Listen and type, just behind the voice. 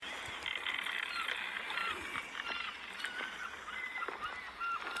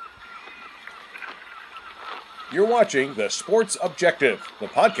You're watching The Sports Objective, the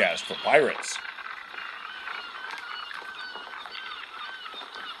podcast for Pirates.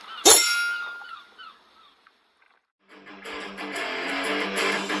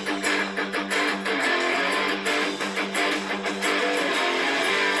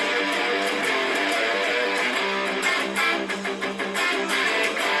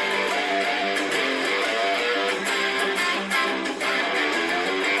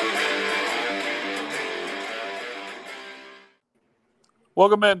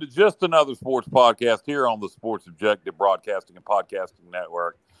 Welcome into just another sports podcast here on the Sports Objective Broadcasting and Podcasting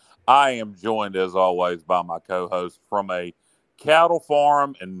Network. I am joined, as always, by my co-host from a cattle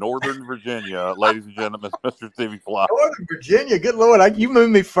farm in Northern Virginia, ladies and gentlemen, Mr. Stevie Fly. Northern Virginia, good Lord, you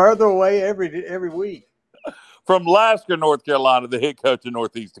move me further away every week. From Lasker, North Carolina, the head coach of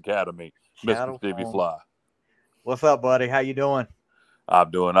Northeast Academy, Cattle Mr. Stevie farm. Fly. What's up, buddy? How you doing?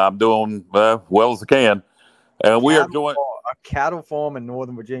 I'm doing well as I can. And we are joined A cattle farm in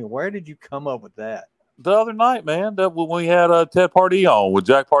Northern Virginia. Where did you come up with that? the other night, man. When we had Ted Pardee on, when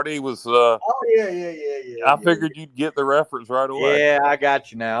Jack Pardee was. Yeah. I figured you'd get the reference right away. Yeah, I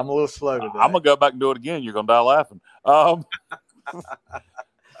got you now. I'm a little slow today. I'm gonna go back and do it again. You're gonna die laughing.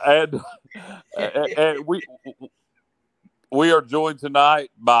 And we are joined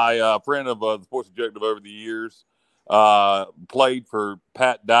tonight by a friend of the Sports Objective over the years. Played for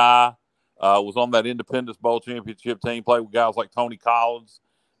Pat Dye. Was on that Independence Bowl championship team. Played with guys like Tony Collins,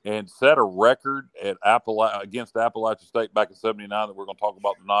 and set a record at against Appalachian State back in '79 that we're going to talk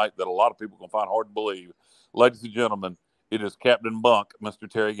about tonight. That a lot of people can find hard to believe. Ladies and gentlemen, it is Captain Bunk, Mr.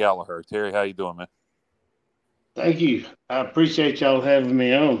 Terry Gallaher. Terry, how you doing, man? Thank you. I appreciate y'all having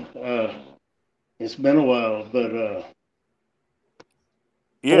me on. It's been a while, but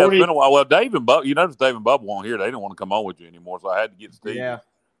yeah, it's been a while. Well, Dave and Bub, you notice Dave and Bub weren't here. They didn't want to come on with you anymore, so I had to get Steve. Yeah.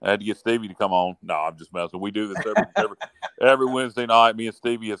 I had to get Stevie to come on. No, I'm just messing. We do this every Wednesday night. Me and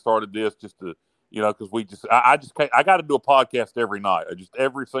Stevie have started this just to, because I got to do a podcast every night.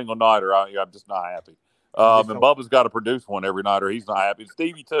 Every single night, or I'm just not happy. And Bubba's got to produce one every night, or he's not happy.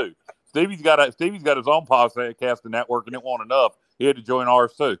 Stevie too. Stevie's got his own podcasting network, and it wasn't enough. He had to join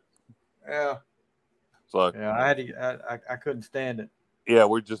ours too. Yeah. So yeah, I couldn't stand it. Yeah,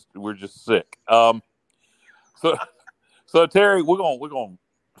 we're just sick. So Terry, we're going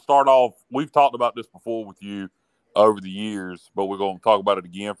start off. We've talked about this before with you over the years, but we're going to talk about it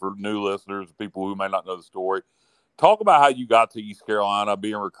again for new listeners, people who may not know the story. Talk about how you got to East Carolina,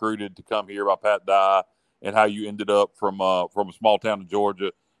 being recruited to come here by Pat Dye, and how you ended up from a small town in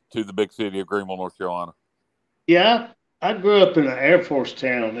Georgia to the big city of Greenville, North Carolina. Yeah, I grew up in an Air Force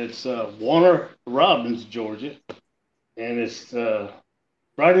town. It's Warner Robins, Georgia, and it's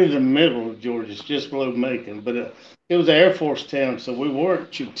right in the middle of Georgia. It's just below Macon, but it was an Air Force town, so we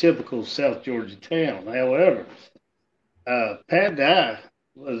weren't your typical South Georgia town. However, Pat Dye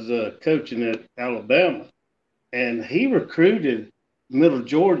was coaching at Alabama, and he recruited Middle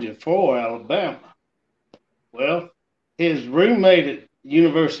Georgia for Alabama. Well, his roommate at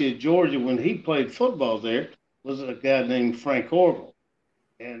University of Georgia when he played football there was a guy named Frank Orville.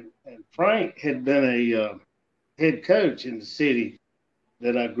 And Frank had been a head coach in the city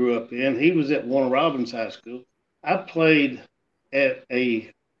that I grew up in. He was at Warner Robins High School. I played at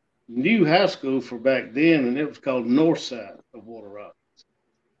a new high school for back then, and it was called Northside of Warner Robins.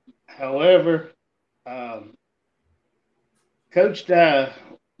 However, Coach Dye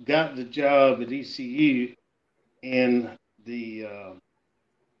got the job at ECU in the,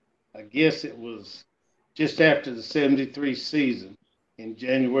 I guess it was just after the 73 season in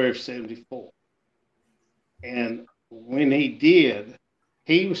January of 74. And when he did,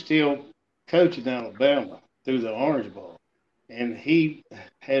 he was still coaching Alabama through the Orange Bowl. And he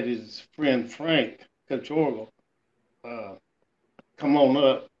had his friend Frank, Coach Orville, come on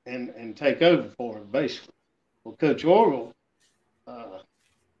up and take over for him, basically. Well, Coach Orville,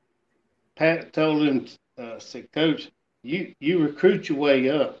 Pat told him, said, Coach, you recruit your way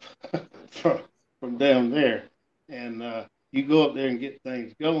up from down there, and you go up there and get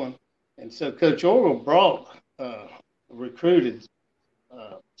things going. And so Coach Orville recruited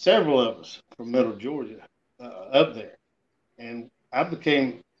several of us from Middle Georgia up there. And I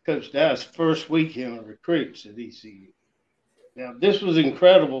became Coach Dye's first weekend of recruits at ECU. Now, this was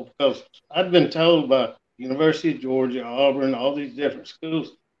incredible because I'd been told by University of Georgia, Auburn, all these different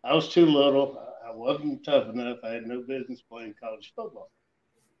schools, I was too little. I wasn't tough enough. I had no business playing college football.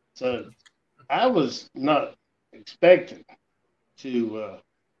 So I was not expecting to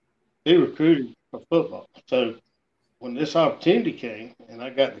be recruited for football. So when this opportunity came and I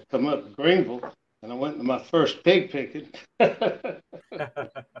got to come up to Greenville, and I went to my first pig picking,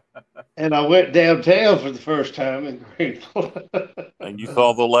 And I went downtown for the first time in Greenville. And you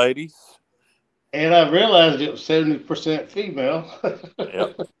saw the ladies? And I realized it was 70% female.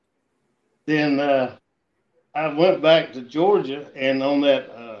 Yep. Then I went back to Georgia, and on that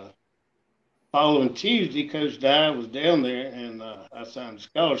following Tuesday, Coach Dye was down there, and I signed a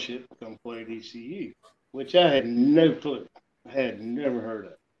scholarship to come play at ECU, which I had no clue. I had never heard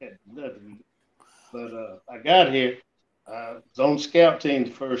of. Had nothing. But I got here. I was on scout team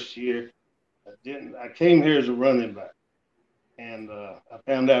the first year. I came here as a running back, and I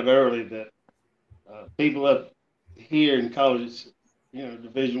found out early that people up here in college,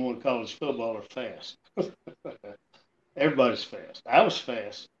 Division I college football are fast. Everybody's fast. I was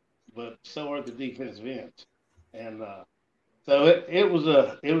fast, but so are the defensive ends. And so it was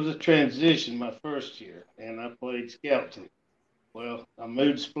a transition my first year, and I played scout team. Well, I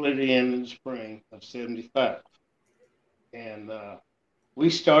moved split in the spring of '75, and we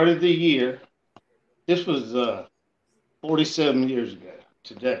started the year. This was 47 years ago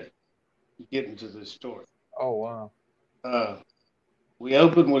today. Getting to this story. Oh, wow. We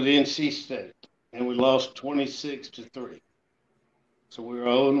opened with NC State, and we lost 26-3. So we were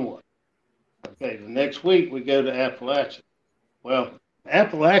 0-1. Okay, the next week we go to Appalachian. Well,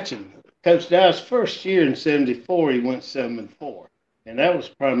 Appalachian, Coach Dye's first year in '74, he went 7-4, and that was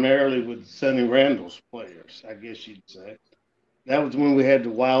primarily with Sonny Randall's players, I guess you'd say. That was when we had the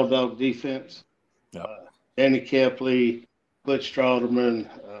Wild Dog defense. Yep. Danny Kepley, Butch Strawderman,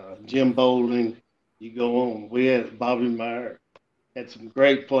 Jim Boulding. You go on. We had Bobby Meyer. Had some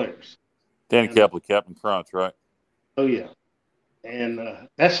great players. Danny Kepley, Captain Crunch, right? Oh yeah, and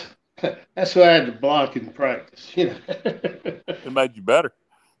that's who I had to block in practice. It made you better.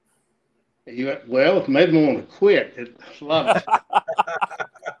 Well, it made me want to quit. It's a lot of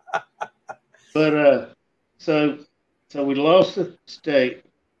But so we lost the state.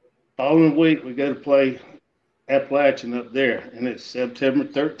 Following week we go to play Appalachian up there, and it's September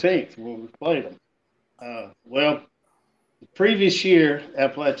 13th when we played them. Well, the previous year,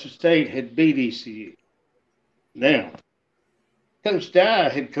 Appalachian State had beat ECU. Now, Coach Dye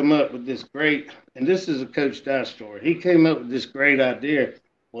had come up with this great, and this is a Coach Dye story. He came up with this great idea.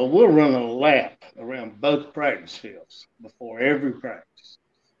 Well, we'll run a lap around both practice fields before every practice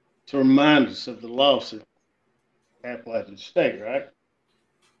to remind us of the loss at Appalachian State, right?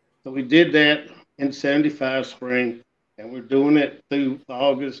 So we did that in '75 spring, and we're doing it through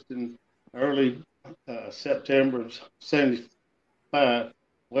August and early September of '75.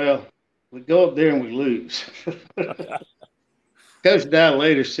 Well, we go up there and we lose. Coach Dye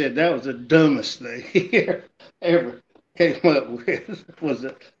later said that was the dumbest thing he ever came up with, was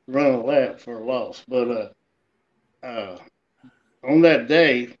to run a lap for a loss. But on that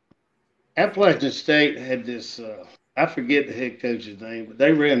day, Appalachian State had this, I forget the head coach's name, but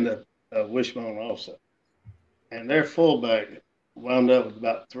they ran the Wishbone also. And their fullback wound up with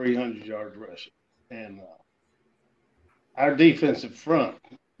about 300 yards rushing. And our defensive front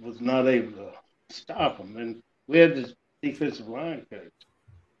was not able to stop them. And we had this defensive line coach.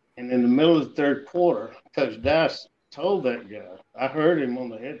 And in the middle of the third quarter, Coach Dice told that guy, I heard him on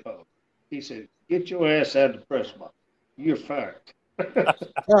the headphones. He said, "Get your ass out of the press box. You're fired."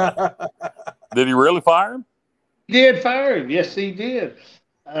 Did he really fire him? He did fire him. Yes, he did.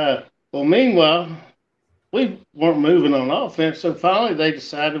 Well, meanwhile, we weren't moving on offense, so finally they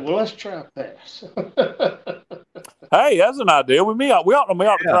decided, well, let's try pass. Hey, that's an idea. We ought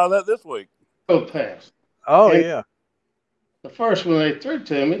to try that this week. Go pass. Oh, And yeah. the first one they threw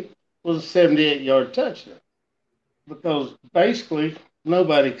to me was a 78-yard touchdown because basically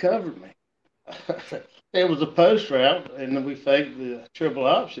nobody covered me. It was a post route, and then we faked the triple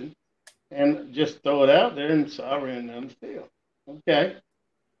option and just throw it out there, and so I ran down the field. Okay.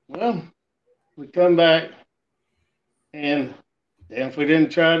 Well, we come back, and damn if we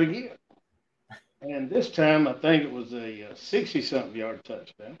didn't try it again. And this time, I think it was a 60-something yard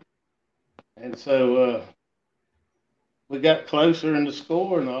touchdown. And so we got closer in the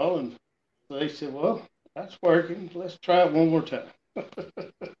score and all, and so they said, well, that's working. Let's try it one more time.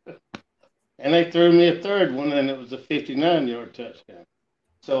 And they threw me a third one, and it was a 59-yard touchdown.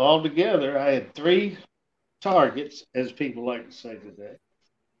 So altogether, I had 3 targets, as people like to say today.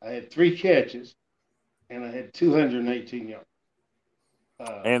 I had 3 catches, and I had 218 yards.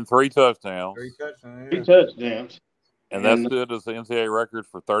 And 3 touchdowns. 3 touchdowns. 3 touchdowns. And that stood as the NCAA record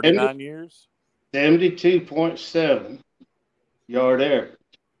for 39 years? 72.7 yard average.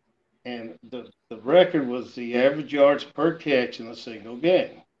 And the record was the average yards per catch in a single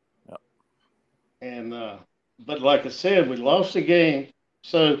game. Yep. And but like I said, we lost the game.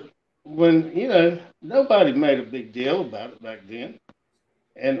 So when, nobody made a big deal about it back then.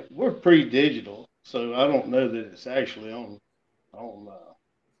 and we're pre-digital, so I don't know that it's actually on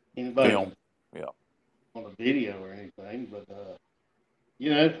anybody Film. Yeah. on a video or anything, but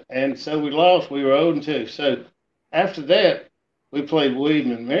and so we lost. We were 0-2. So after that, we played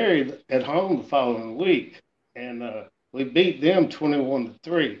William and Mary at home the following week, and we beat them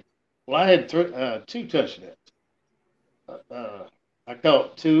 21-3. Well, I had two touchdowns. I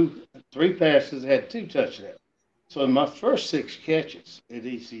caught three passes, had two touchdowns. So in my first six catches at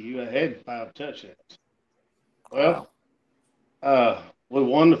ECU, I had five touchdowns. Well, we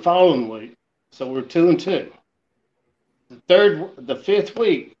won the following week, so we're 2-2. The fifth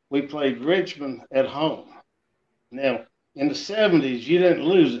week, we played Richmond at home. Now, in the 70s, you didn't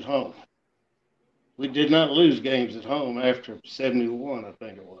lose at home. We did not lose games at home after 71, I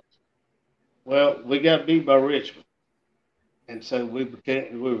think it was. Well, we got beat by Richmond. And so we were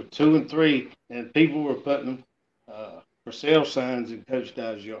 2-3, and people were putting for sale signs in Coach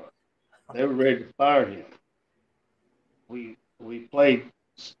Dye's yard. They were ready to fire him. We played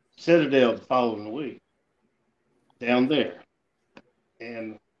Citadel the following week down there,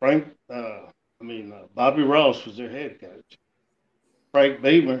 and Bobby Ross was their head coach. Frank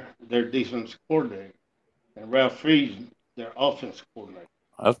Beamer, their defensive coordinator, and Ralph Friesen, their offensive coordinator.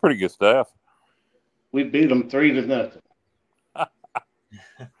 That's pretty good staff. We beat them 3-0.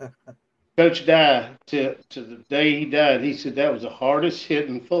 Coach Dye, to the day he died, he said that was the hardest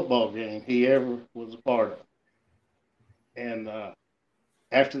hitting football game he ever was a part of. And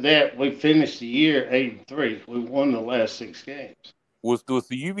after that, we finished the year 8-3. We won the last six games. Was the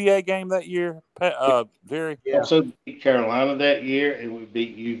UVA game that year, Jerry? We also beat Carolina that year, and we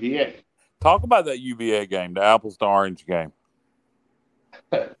beat UVA. Talk about that UVA game, the apples to orange game.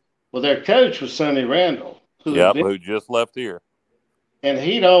 Well, their coach was Sonny Randall, who just left here. And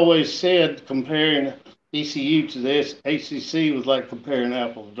he'd always said comparing ECU to this ACC was like comparing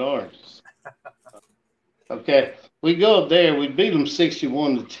apples to oranges. Okay, we go up there, we beat them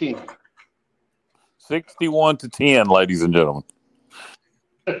 61-10. 61-10, ladies and gentlemen.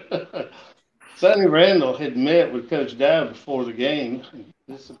 Sonny Randall had met with Coach Dye before the game.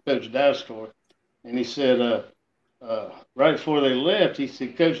 This is Coach Dye's story. And he said, right before they left, he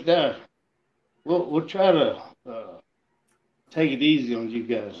said, Coach Dye, we'll try to take it easy on you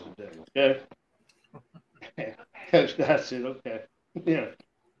guys today, okay? Coach Dye said, okay. Yeah.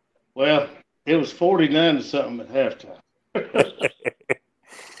 Well, it was 49-something at halftime.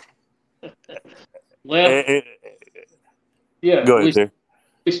 Well, yeah. Go ahead,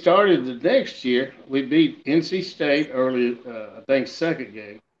 we started the next year. We beat NC State early, I think, second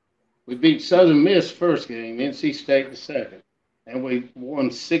game. We beat Southern Miss first game, NC State the second. And we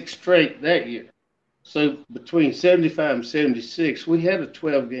won 6 straight that year. So between 75 and 76, we had a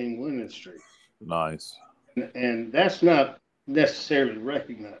 12-game winning streak. Nice. And that's not necessarily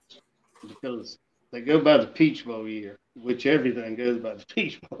recognized because they go by the Peach Bowl year, which everything goes by the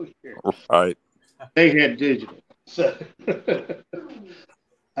Peach Bowl year. Right. They had digital. So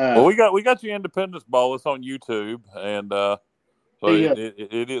well, we got your Independence Bowl. It's on YouTube, and so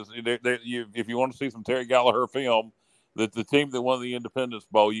it is. If you want to see some Terry Gallaher film, the team that won the Independence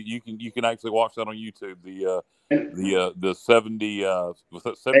Bowl, you can actually watch that on YouTube. The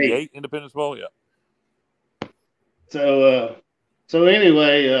 78 Independence Bowl, yeah. So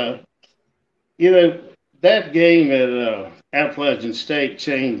anyway, that game at Appalachian State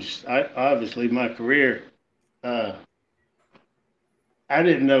changed obviously my career. I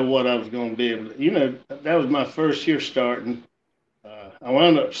didn't know what I was going to be able to. That was my first year starting. I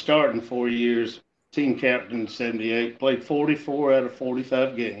wound up starting 4 years. Team captain in 78, played 44 out of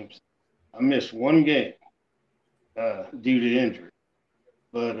 45 games. I missed one game due to injury.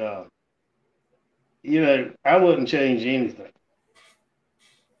 But, I wouldn't change anything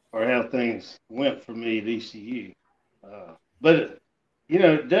or how things went for me at ECU. But,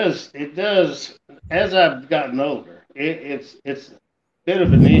 it does, as I've gotten older, it's a bit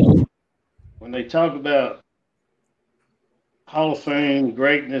of an issue when they talk about Hall of Fame,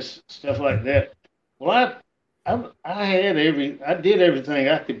 greatness, stuff like that. Well, I did everything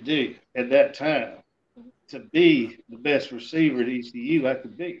I could do at that time to be the best receiver at ECU I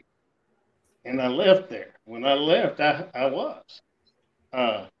could be, and I left there. When I left, I was.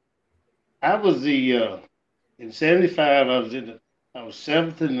 I was in '75. I was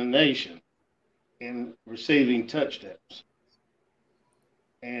 7th in the nation in receiving touchdowns,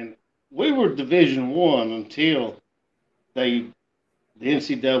 and we were Division I until the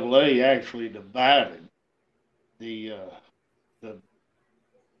NCAA actually divided the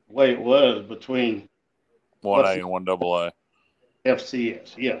way it was between 1A and 1AA.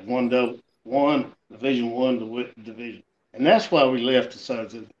 FCS. Yeah, one Division I division. And that's why we left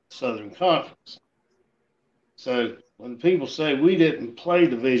the Southern Conference. So when people say we didn't play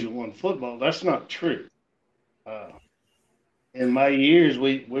Division I football, that's not true. In my years,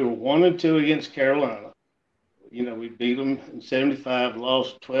 we were 1-2 against Carolina. We beat them in 75,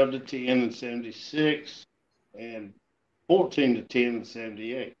 lost 12-10 in 76, and 14-10 in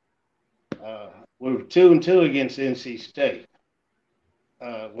 78. We were 2-2 against NC State.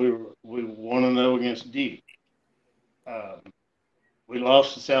 We were 1-0 against Duke. We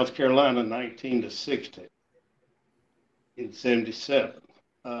lost to South Carolina 19-16 in 77.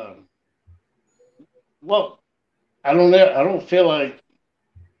 Well, I don't know. I don't feel like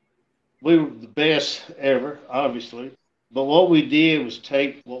we were the best ever, obviously. But what we did was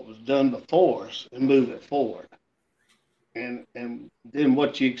take what was done before us and move it forward. And then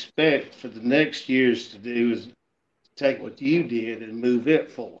what you expect for the next years to do is take what you did and move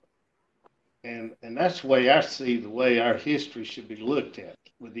it forward. And that's the way I see the way our history should be looked at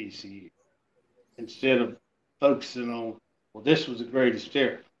with ECU. Instead of focusing on, well, this was the greatest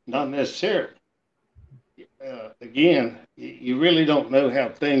era. Not necessarily. Again, you really don't know how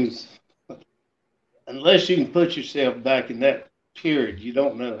things, unless you can put yourself back in that period, you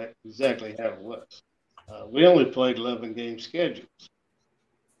don't know exactly how it was. We only played 11 game schedules,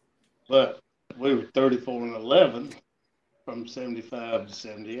 but we were 34-11 from 75 to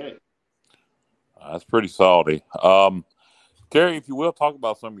 78. That's pretty salty. Terry, if you will, talk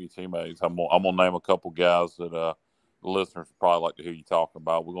about some of your teammates. I'm gonna name a couple guys that the listeners would probably like to hear you talk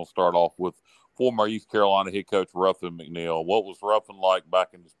about. We're gonna start off with former East Carolina head coach Ruffin McNeil. What was Ruffin like back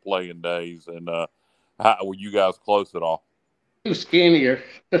in his playing days, and how were you guys close at all? He was skinnier.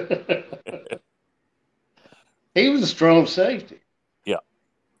 He was a strong safety. Yeah.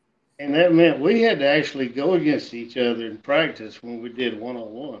 And that meant we had to actually go against each other in practice when we did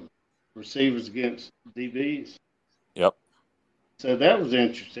one-on-one, receivers against DBs. Yep. So that was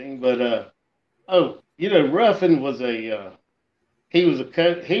interesting. But, Ruffin was he was a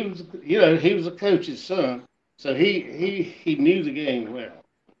coach's son. So he knew the game well.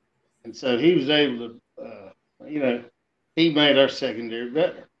 And so he was able to, he made our secondary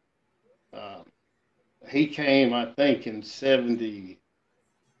better. He came, I think, in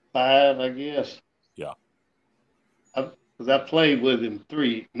 75, I guess. Yeah. Because I played with him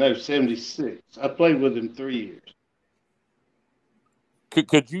 76. I played with him 3 years.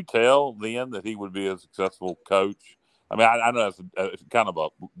 Could you tell then that he would be a successful coach? I mean, I know it's kind of a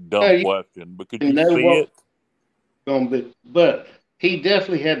dumb question, but could you see it? But he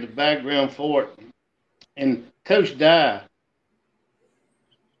definitely had the background for it. And Coach Dye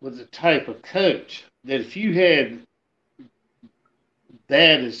was the type of coach that if you had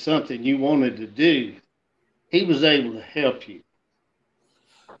that as something you wanted to do, he was able to help you.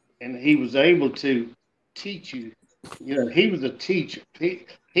 And he was able to teach you. He was a teacher. He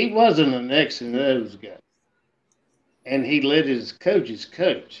wasn't an X and O's guy. And he let his coaches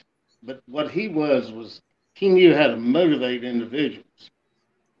coach. But what he was he knew how to motivate individuals.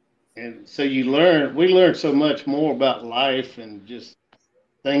 And so we learned so much more about life and just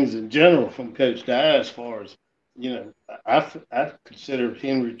things in general from Coach Dye as far as, I consider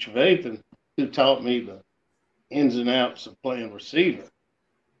Henry Trevathan, who taught me the ins and outs of playing receiver.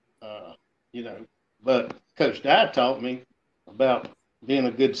 But Coach Dye taught me about being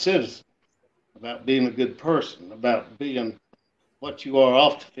a good citizen, about being a good person, about being what you are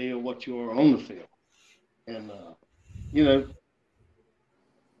off the field, what you are on the field. And,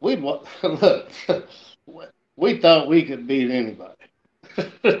 we thought we could beat anybody.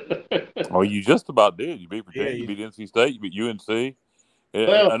 Well, you just about did. You beat Virginia, you beat NC State, you beat UNC.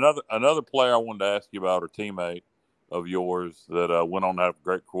 Well, another player I wanted to ask you about, or teammate of yours that went on to have a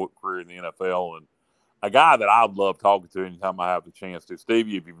great career in the NFL, and a guy that I'd love talking to anytime I have the chance to.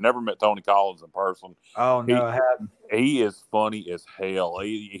 Stevie, if you've never met Tony Collins in person, I haven't. He is funny as hell.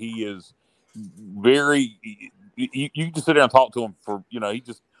 He is very. You just sit there and talk to him for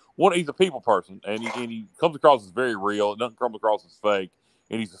he's a people person, and he comes across as very real. It doesn't come across as fake,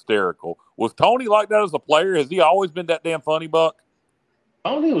 and he's hysterical. Was Tony like that as a player? Has he always been that damn funny buck?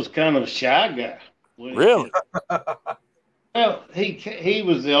 Tony was kind of a shy guy. Really? Well, he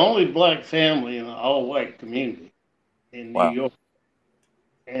was the only black family in an all-white community in New York.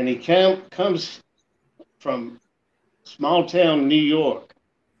 And he comes from small town New York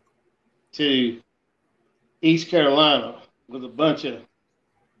to East Carolina with a bunch of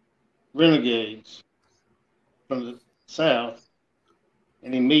renegades from the South,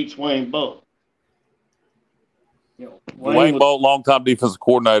 and he meets Wayne Bolt. Wayne Bolt, longtime defensive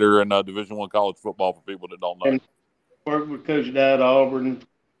coordinator in Division I college football for people that don't know. And worked with Coach Dye at Auburn,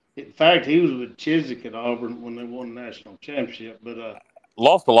 In fact, he was with Chiswick at Auburn when they won the national championship. But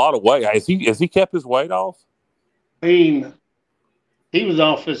Lost a lot of weight. Has he kept his weight off? I mean, he was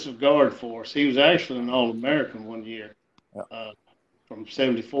offensive guard for us. He was actually an All-American one year, Yeah. from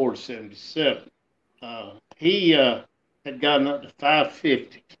 '74 to '77. He had gotten up to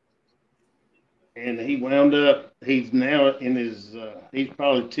 550, and he wound up. He's now in his. He's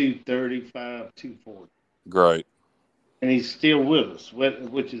probably 235, 240. Great. And he's still with us,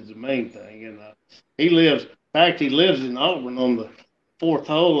 which is the main thing. And he lives. In fact, he lives in Auburn on the fourth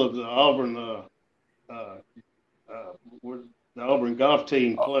hole of the Auburn. Where the Auburn golf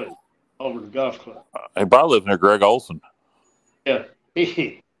team plays. Auburn Golf Club. He probably lives near Greg Olson. Yeah,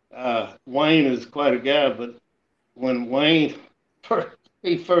 Wayne is quite a guy, but when Wayne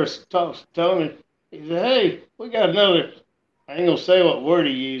first talks to Tony, he said, "Hey, we got another." I ain't gonna say what word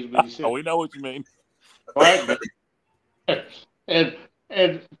he used, but he said, "Oh, we know what you mean." Right. and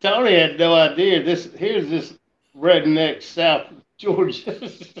Tony had no idea. Here's this redneck South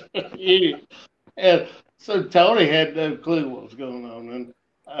Georgia idiot, and so Tony had no clue what was going on. And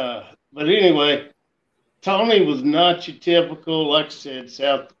but anyway, Tony was not your typical, like I said,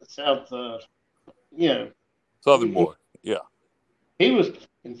 South. Southern boy. Yeah. He was.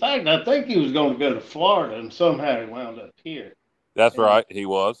 In fact, I think he was going to go to Florida, and somehow he wound up here. That's right. He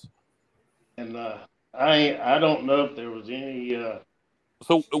was. And I don't know if there was any.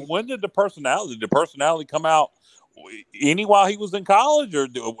 So when did the personality come out? Any while he was in college, or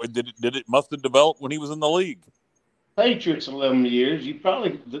did it must have developed when he was in the league? Patriots 11 years. You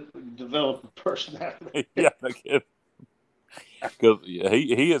probably developed a personality. Yeah, because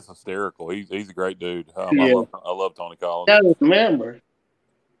he is hysterical. He's a great dude. I love Tony Collins. You got to remember,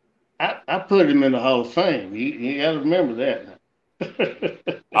 I put him in the Hall of Fame. You got to remember that.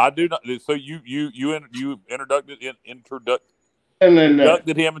 I do not. So you inducted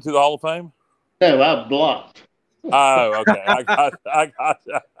him into the Hall of Fame? No, I blocked. Oh, okay. I got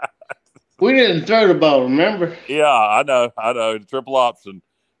you. We didn't throw the ball, remember? Yeah, I know. The triple option.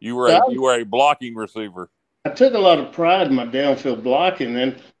 You were a blocking receiver. I took a lot of pride in my downfield blocking,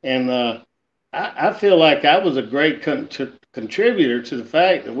 and I feel like I was a great contributor to the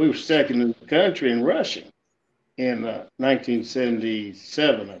fact that we were second in the country in rushing in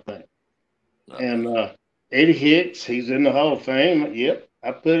 1977, I think. And Eddie Hicks, he's in the Hall of Fame. Yep,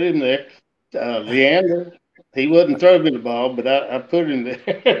 I put him there. Leander, he wouldn't throw me the ball, but I put him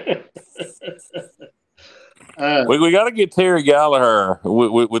there. We got to get Terry Gallaher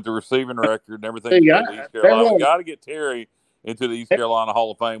with the receiving record and everything. East Carolina. We got to get Terry into the East Carolina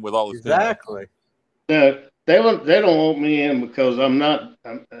Hall of Fame with all his exactly. No, they don't want me in because I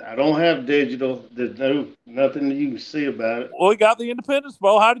don't have digital. There's nothing that you can see about it. Well, we got the Independence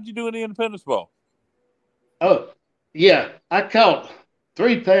Bowl. How did you do in the Independence Bowl? Oh, yeah, I caught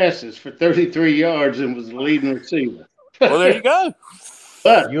 3 passes for 33 yards and was the leading receiver. Well, there you go.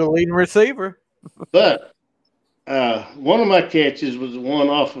 But you're a leading receiver. But one of my catches was the one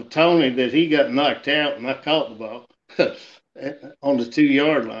off of Tony that he got knocked out, and I caught the ball on the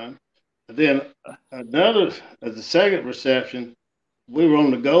 2-yard line. And then another, the second reception, we were on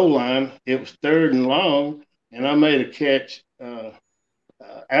the goal line. It was 3rd and long, and I made a catch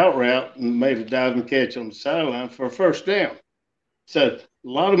out route and made a diving catch on the sideline for a first down. So a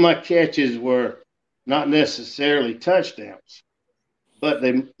lot of my catches were not necessarily touchdowns, but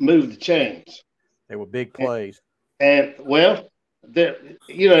they moved the chains. They were big plays. And well,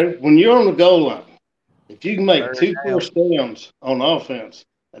 when you're on the goal line, if you can make 2 first downs on offense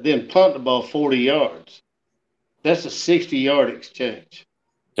and then punt the ball 40 yards, that's a 60-yard exchange.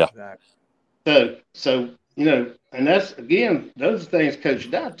 Yeah. Exactly. So and that's, again, those things Coach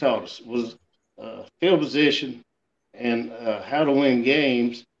Dye taught us was field position and how to win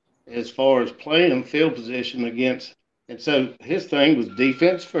games as far as playing field position against. And so his thing was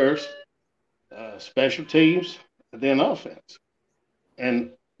defense first, special teams, and then offense.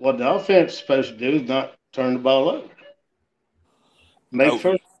 And what the offense is supposed to do is not turn the ball over.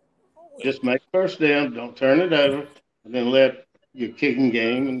 Just make first down, don't turn it over, and then let your kicking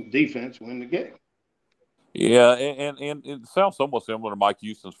game and defense win the game. Yeah, and it sounds somewhat similar to Mike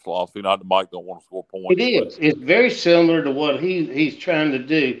Houston's philosophy. Not that Mike don't want to score points. It is. It's very similar to what he's trying to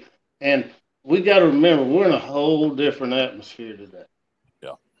do. And we got to remember, we're in a whole different atmosphere today.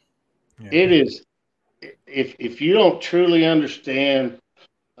 Yeah. It is. If you don't truly understand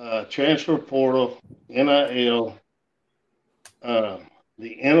transfer portal, NIL, the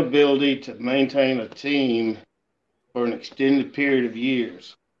inability to maintain a team for an extended period of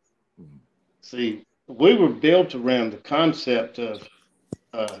years. See, we were built around the concept of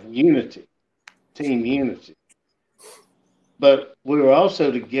unity, team unity. but we were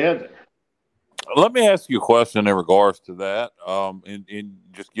also together. Let me ask you a question in regards to that, and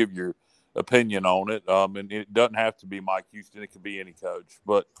just give your opinion on it. And it doesn't have to be Mike Houston; it could be any coach.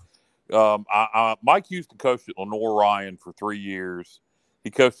 But Mike Houston coached at Lenore Ryan for 3 years. He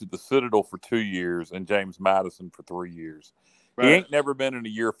coached at the Citadel for 2 years, and James Madison for 3 years. Right. He ain't never been in a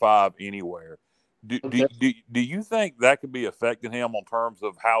year 5 anywhere. Do you think that could be affecting him on terms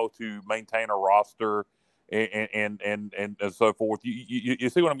of how to maintain a roster and so forth? You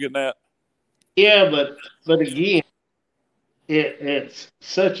see what I'm getting at? Yeah, but again, it's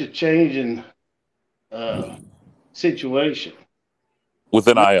such a changing situation with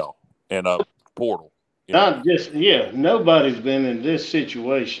NIL and a portal. Not just nobody's been in this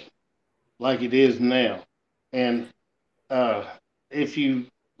situation like it is now. And if you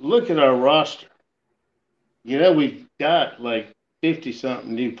look at our roster, we've got like 50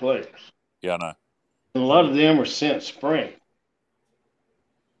 something new players. Yeah, I know. And a lot of them are since spring.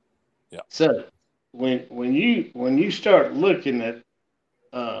 Yeah. So when you start looking at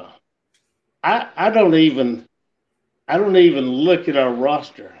I don't even look at our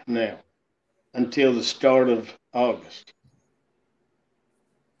roster now until the start of August.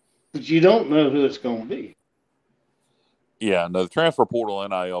 But you don't know who it's going to be. Yeah, no, the transfer portal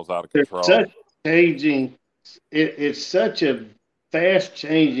NIL is out of control. It's such a fast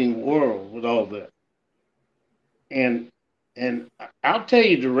changing world with all that. And I'll tell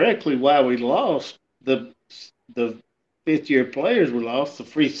you directly why we lost the 5th year players we lost, the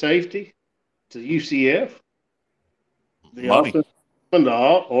free safety to UCF, the offensive to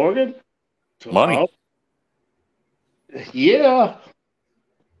Oregon, to money. Yeah.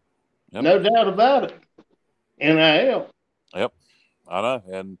 Yep. No doubt about it. NIL. Yep. I know.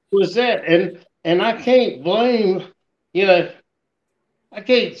 And was that? And I can't blame, I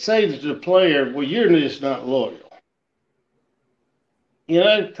can't say to the player, well, you're just not loyal.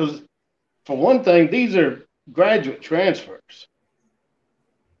 Because for one thing, these are graduate transfers.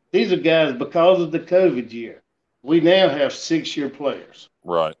 These are guys, because of the COVID year, we now have 6-year players.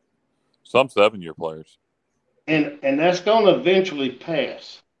 Right. Some 7-year players. And that's going to eventually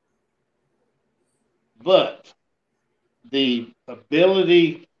pass. But the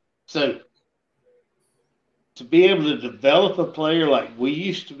ability, to be able to develop a player like we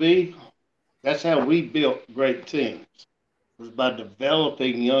used to be, that's how we built great teams, was by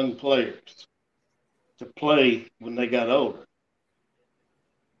developing young players to play when they got older.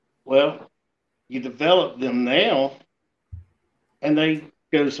 Well, you develop them now, and they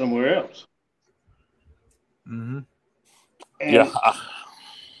go somewhere else. Mm-hmm. And, yeah.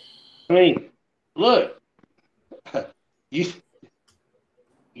 I mean, look, you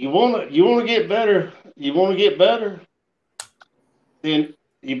want to get better. You want to get better, then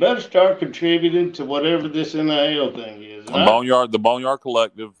you better start contributing to whatever this NIL thing is. The Boneyard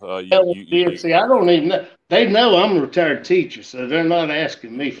Collective. See, I don't even know. They know I'm a retired teacher, so they're not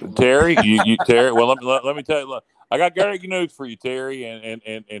asking me for Terry. Terry. Well, let me tell you. Look, I got great news for you, Terry,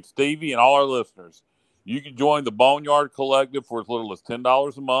 and Stevie, and all our listeners. You can join the Boneyard Collective for as little as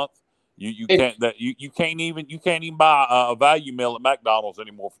 $10 a month. You can't even buy a value meal at McDonald's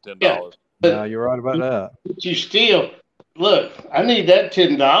anymore for $10. Yeah, no, you're right about that. But you still look. I need that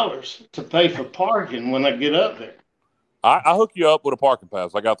 $10 to pay for parking when I get up there. I hook you up with a parking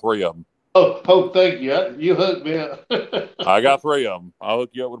pass. I got 3 of them. Oh, thank you. You hooked me up. I got 3 of them. I'll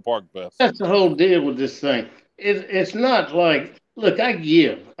hook you up with a parking pass. That's the whole deal with this thing. It's not like, look, I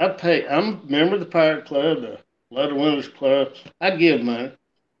give. I pay. I'm a member of the Pirate Club, the Leather Winners Club. I give money.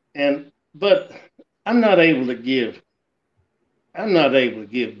 But I'm not able to give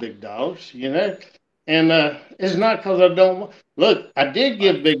big dollars, And it's not because I don't. Look, I did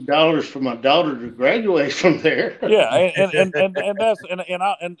give big dollars for my daughter to graduate from there. Yeah, and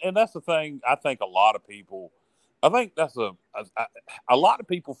that's the thing. I think a lot of people. I think that's a lot of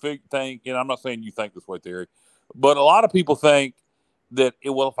people think. I'm not saying you think this way, Terry, but a lot of people think that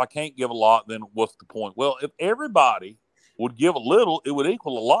if I can't give a lot, then what's the point? Well, if everybody would give a little, it would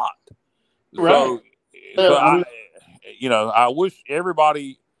equal a lot. Right. I wish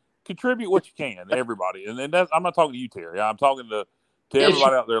everybody contribute what you can. Everybody, and then I'm not talking to you, Terry. I'm talking to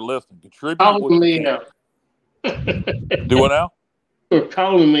everybody out there listening. Contribute what you can. Do what now? You're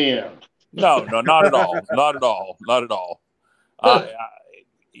calling me out. No, not at all. Not at all. Not at all.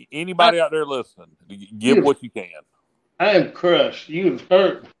 Anybody out there listening, give what you can. I am crushed. You've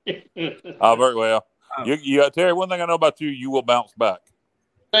hurt me. Oh, very well. You, Terry, one thing I know about you, you will bounce back.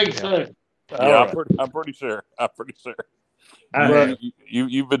 Thanks, sir. Yeah, I'm pretty sure.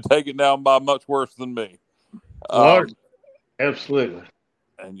 You've been taken down by much worse than me. Absolutely.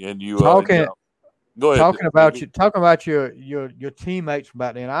 And you talking Go ahead. Talking about your teammates from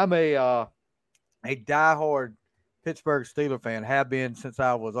back then. I'm a diehard Pittsburgh Steelers fan. Have been since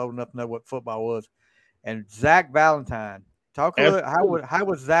I was old enough to know what football was. And Zach Valentine. Talk a little. How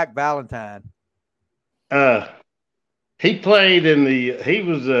was Zach Valentine? He played he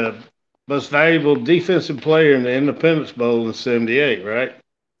was the most valuable defensive player in the Independence Bowl in '78, right?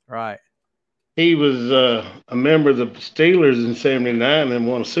 Right. He was a member of the Steelers in '79 and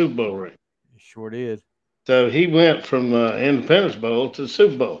won a Super Bowl ring. He sure did. So he went from Independence Bowl to the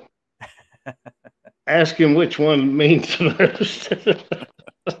Super Bowl. Ask him which one means the most.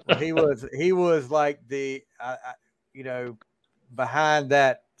 Well, he was like the behind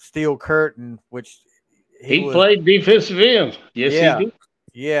that steel curtain, which he played defensive end. Yes, he did.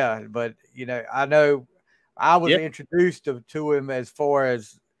 Yeah, but I know I was introduced to him as far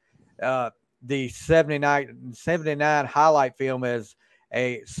as the 79 highlight film as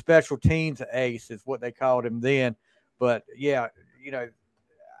a special teams ace is what they called him then. But yeah,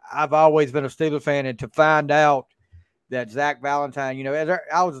 I've always been a Steelers fan, and to find out that Zach Valentine,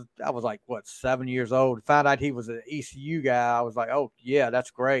 I was like 7 years old. Found out he was an ECU guy. I was like, oh yeah, that's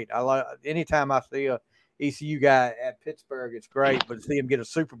great. I like anytime I see a ECU guy at Pittsburgh, it's great. But to see him get a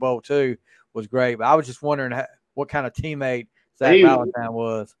Super Bowl too was great. But I was just wondering what kind of teammate Zach Valentine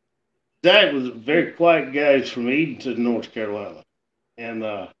was. Zach was a very quiet guy. He's from Edenton, North Carolina, and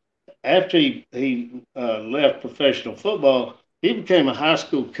after he left professional football, he became a high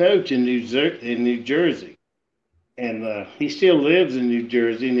school coach in New Jersey. And he still lives in New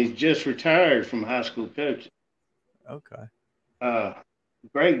Jersey, and he's just retired from high school coaching. Okay.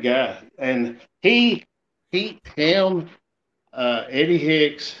 Great guy. And him, Eddie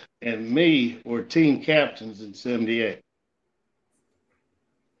Hicks, and me were team captains in '78.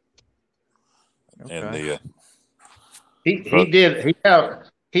 Okay. And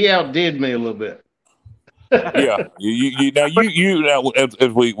he outdid me a little bit. Yeah, now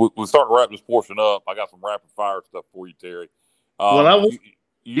as we start to wrap this portion up, I got some rapid fire stuff for you, Terry. Well,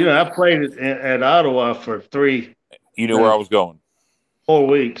 I played at Ottawa for 3. You know where I was going? 4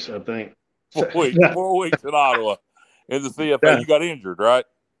 weeks, I think. 4 weeks in Ottawa in the CFA. You got injured, right?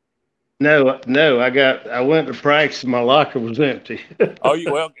 No, I went to practice and my locker was empty.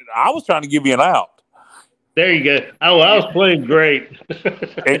 Well, I was trying to give you an out. There you go. Oh, I was playing great.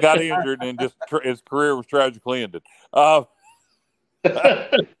 And got injured, and just his career was tragically ended.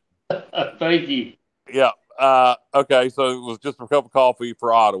 Thank you. Yeah. Okay. So it was just a cup of coffee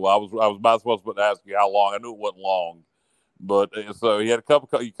for Ottawa. I was about supposed to ask you how long. I knew it wasn't long, but so he had a cup of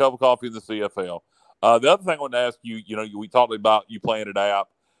coffee in the CFL. The other thing I wanted to ask you, we talked about you playing at App.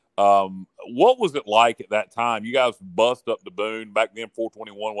 What was it like at that time? You guys bust up to Boone back then.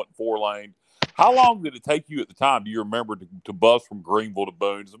 421 wasn't 4-lane. How long did it take you at the time? Do you remember to bus from Greenville to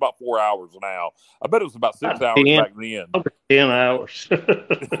Boone? It's about 4 hours now. I bet it was about 6 hours back then. 10 hours.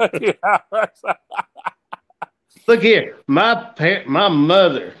 Look here, my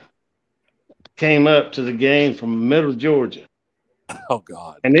mother came up to the game from Middle Georgia. Oh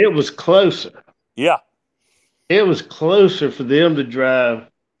God! And it was closer. Yeah, it was closer for them to drive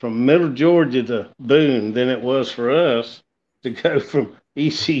from Middle Georgia to Boone than it was for us to go from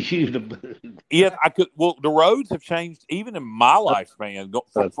ECU to Boone. Yeah, I could. Well, the roads have changed even in my lifespan.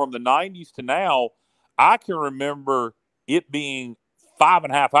 From the '90s to now, I can remember it being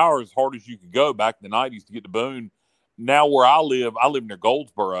 5.5 hours as hard as you could go back in the '90s to get to Boone. Now, where I live near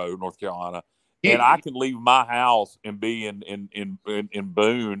Goldsboro, North Carolina, and I can leave my house and be in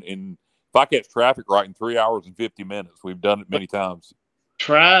Boone, and if I catch traffic right, in 3 hours and 50 minutes. We've done it many times.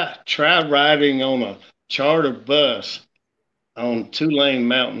 Try riding on a charter bus on 2-lane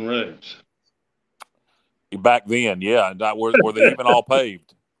mountain roads. Back then, yeah. Were they even all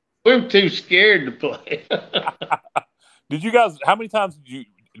paved? We were too scared to play. Did you guys, how many times did you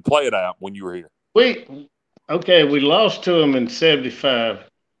play it out when you were here? We lost to them in '75.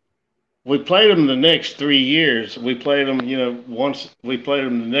 We played them the next 3 years. We played them, once we played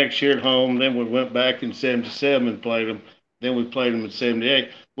them the next year at home. Then we went back in '77 and played them. Then we played them in '78.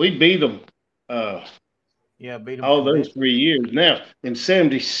 We beat them. Beat them all those 3 years. Now, in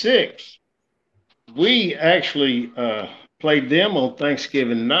 '76, we actually played them on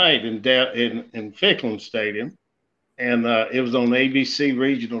Thanksgiving night in Ficklin Stadium, and it was on ABC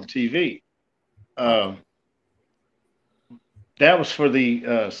Regional TV. That was for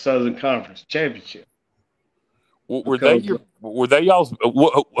the Southern Conference Championship. Were they y'all's?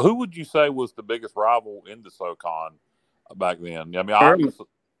 Who would you say was the biggest rival in the SoCon back then? I mean,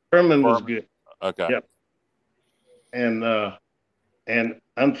 Furman was good. Okay. Yep. And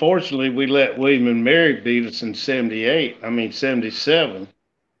unfortunately, we let William and Mary beat us in '78. I mean '77.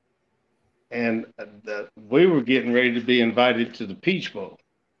 and we were getting ready to be invited to the Peach Bowl.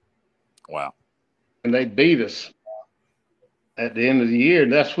 Wow. And they beat us at the end of the year.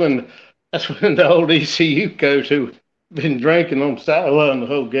 And that's when the old ECU coach who been drinking on the sideline the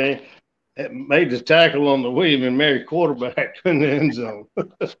whole game made the tackle on the William and Mary quarterback in the end zone.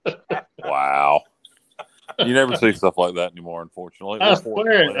 Wow. You never see stuff like that anymore, unfortunately. I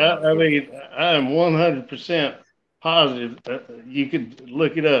swear. I mean, I am 100% positive. You could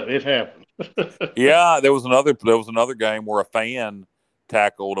look it up. It happened. Yeah, there was another game where a fan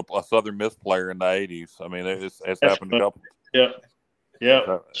tackled a Southern Miss player in the 80s. I mean, it's happened a couple. Yep.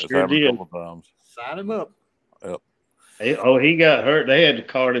 It's Sure happened did. a couple times. Sign him up. Yep. He got hurt. They had to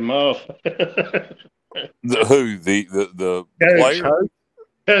cart him off. Who? The player?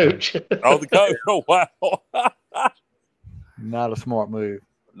 Coach. Oh, the coach. Oh, wow. Not a smart move.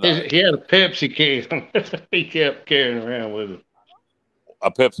 No. He had a Pepsi can. He kept carrying around with him.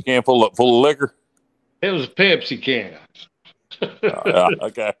 A Pepsi can full of liquor. It was a Pepsi can. Yeah,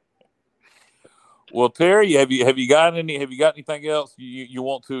 okay. Well, Terry, have you got anything else you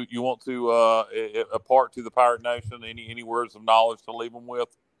want to impart to the Pirate Nation? Any words of knowledge to leave them with?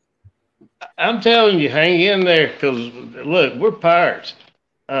 I'm telling you, hang in there, because look, we're Pirates.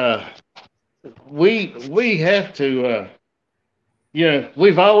 We have to.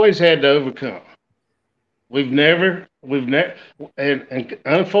 We've always had to overcome. We've never, and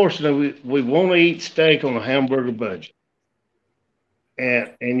unfortunately, we want to eat steak on a hamburger budget,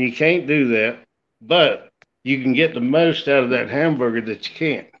 and you can't do that. But you can get the most out of that hamburger that you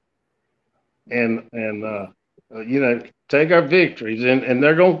can, and take our victories, and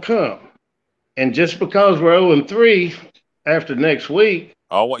they're gonna come. And just because we're 0-3 after next week.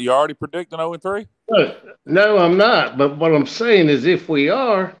 Oh, what, you already predicting 0-3? No, I'm not. But what I'm saying is, if we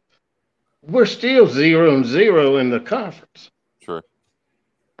are, we're still 0-0 in the conference. Sure.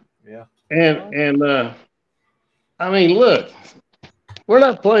 Yeah. And I mean, look, we're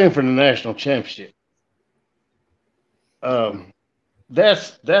not playing for the national championship.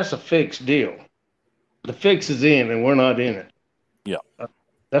 That's a fixed deal. The fix is in, and we're not in it. Yeah.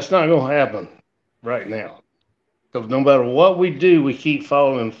 That's not going to happen right now. Because no matter what we do, we keep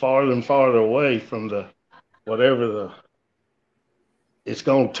falling farther and farther away from whatever it's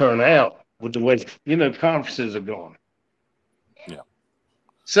going to turn out with the way conferences are going. Yeah.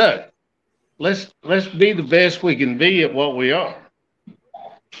 So let's be the best we can be at what we are.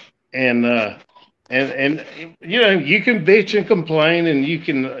 And you can bitch and complain, and you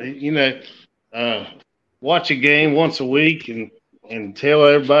can watch a game once a week and tell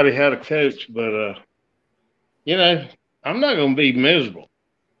everybody how to coach, but I'm not going to be miserable.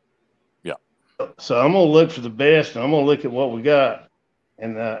 Yeah. So I'm going to look for the best, and I'm going to look at what we got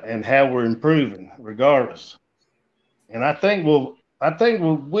and how we're improving regardless. And I think we'll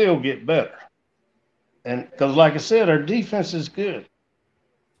get better. And because, like I said, our defense is good.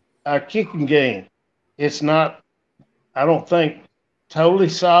 Our kicking game, it's not, I don't think, totally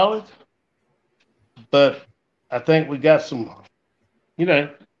solid, but I think we got some, I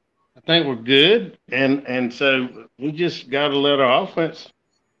think we're good, and so we just got to let our offense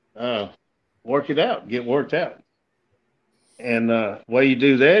work it out, get worked out. And the way you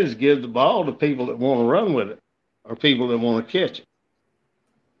do that is give the ball to people that want to run with it, or people that want to catch it,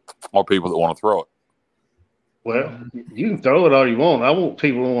 or people that want to throw it. Well, you can throw it all you want. I want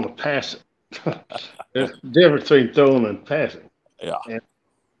people who want to pass it. There's a difference between throwing and passing.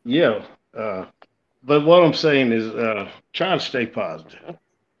 Yeah. But what I'm saying is try to stay positive.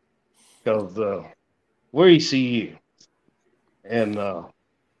 Because we're ECU. And,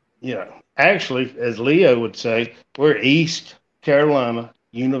 actually, as Leo would say, we're East Carolina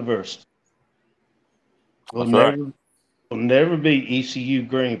University. We'll never be ECU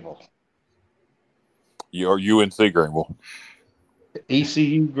Greenville. You're UNC Greenville.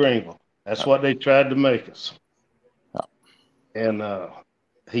 ECU Greenville. That's what they tried to make us. Yeah. And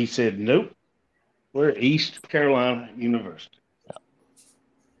he said, nope, we're East Carolina University.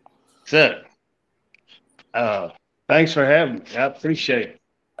 So, thanks for having me. I appreciate it.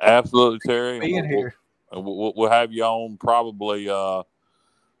 Absolutely, Terry. Being here. We'll have you on probably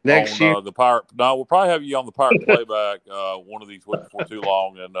next year. The Pirate. No, we'll probably have you on the Pirate playback one of these weeks before too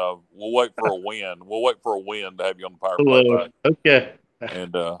long, and we'll wait for a win. We'll wait for a win to have you on the Pirate playback. Okay.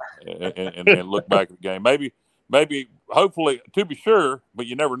 And look back at the game. Maybe, hopefully, to be sure, but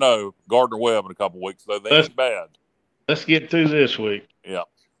you never know. Gardner Webb in a couple of weeks, though. They ain't bad. Let's get through this week. Yeah.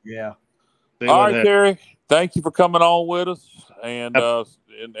 Yeah. All right, Terry. Thank you for coming on with us, and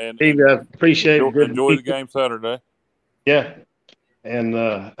Steve, I appreciate it. Enjoy the game Saturday. Yeah, and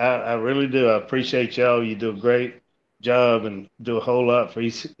I really do. I appreciate y'all. You do a great job and do a whole lot for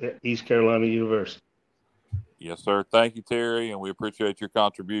East Carolina University. Yes, sir. Thank you, Terry, and we appreciate your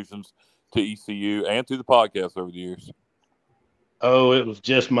contributions to ECU and to the podcast over the years. Oh, it was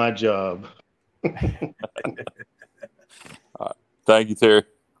just my job. All right. Thank you, Terry.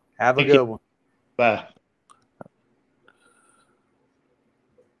 Have a good one. Bye.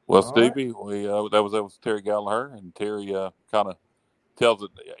 Well, All Stevie, we that was Terry Gallaher, and Terry kind of tells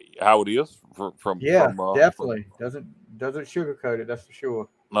it how it is from definitely doesn't sugarcoat it. That's for sure.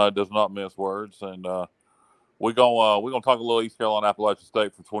 No, it does not mince words, and we're gonna talk a little East Carolina Appalachian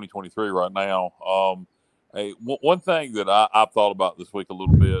State for 2023 right now. One thing that I've thought about this week a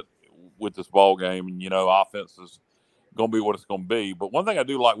little bit with this ball game, and offense is going to be what it's going to be. But one thing I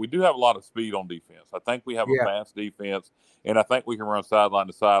do like, we do have a lot of speed on defense. I think we have a fast defense, and I think we can run sideline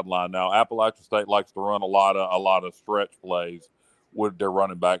to sideline. Now, Appalachian State likes to run a lot of stretch plays with their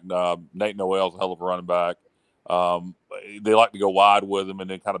running back. Nate Noel's a hell of a running back. They like to go wide with him and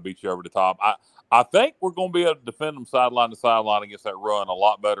then kind of beat you over the top. I think we're going to be able to defend them sideline to sideline against that run a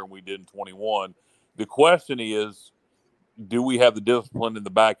lot better than we did in 21. The question is, do we have the discipline in the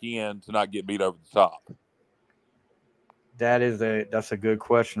back end to not get beat over the top? That's a good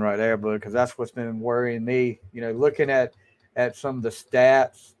question right there, because that's what's been worrying me. Looking at some of the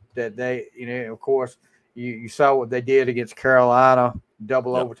stats that they, of course, you saw what they did against Carolina,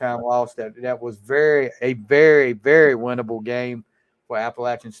 double overtime loss. That was a very, very winnable game for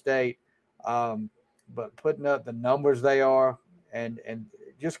Appalachian State. But putting up the numbers they are, and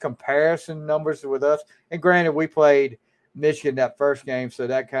just comparison numbers with us. And granted, we played Michigan that first game, so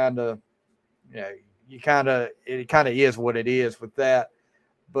that kind of, it kind of is what it is with that.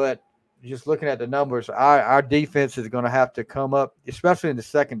 But just looking at the numbers, our defense is going to have to come up, especially in the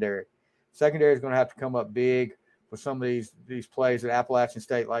secondary. Secondary is going to have to come up big for some of these plays that Appalachian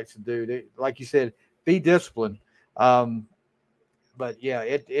State likes to do. They, like you said, be disciplined. But yeah,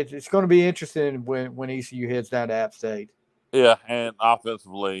 it's going to be interesting when ECU heads down to App State. Yeah, and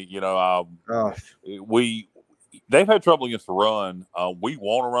offensively, they've had trouble against the run. We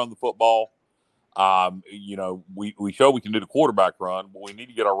want to run the football. We show we can do the quarterback run, but we need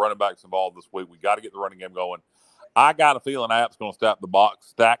to get our running backs involved this week. We got to get the running game going. I got a feeling App's going to stack the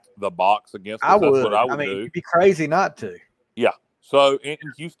box against us. That's what I would do. It'd be crazy not to. Yeah. So in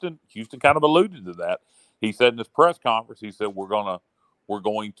Houston kind of alluded to that. He said in his press conference, he said we're going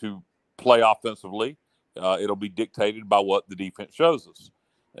to play offensively. It'll be dictated by what the defense shows us,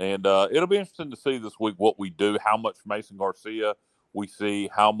 and it'll be interesting to see this week what we do. How much Mason Garcia we see,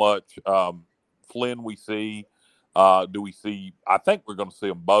 how much Flynn we see. Do we see? I think we're going to see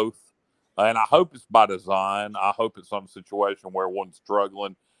them both. And I hope it's by design. I hope it's some situation where one's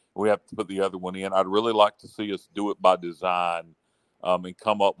struggling, we have to put the other one in. I'd really like to see us do it by design and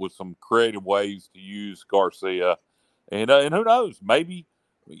come up with some creative ways to use Garcia. And who knows? Maybe,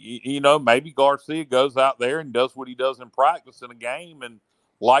 maybe Garcia goes out there and does what he does in practice in a game and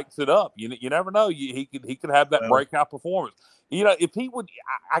lights it up. You never know. He could have that breakout performance. If he would,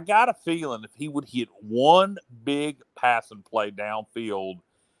 I got a feeling if he would hit one big passing play downfield,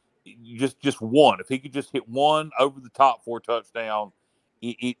 just one. If he could just hit one over the top for a touchdown,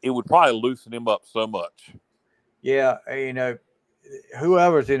 it would probably loosen him up so much. Yeah,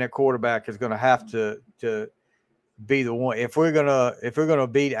 whoever's in at quarterback is going to have to be the one. If we're gonna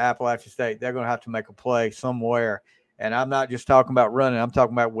beat Appalachian State, they're going to have to make a play somewhere. And I'm not just talking about running; I'm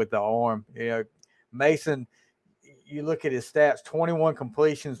talking about with the arm. Mason. You look at his stats: 21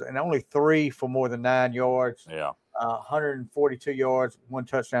 completions and only 3 for more than 9 yards. Yeah. 142 yards, 1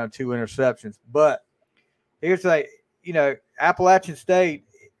 touchdown, 2 interceptions. But here's Appalachian State,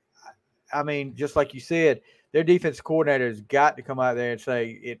 I mean, just like you said, their defensive coordinator has got to come out there and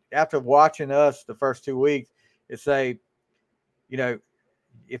say, after watching us the first 2 weeks, if you're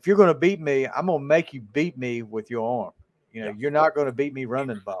going to beat me, I'm going to make you beat me with your arm. You're not going to beat me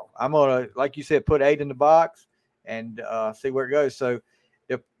running the ball. I'm going to, like you said, put 8 in the box and see where it goes. So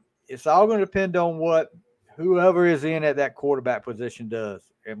it's all going to depend on what whoever is in at that quarterback position does.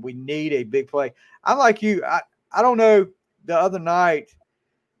 And we need a big play. I'm like you. I don't know. The other night,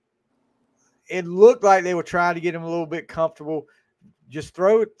 it looked like they were trying to get him a little bit comfortable. Just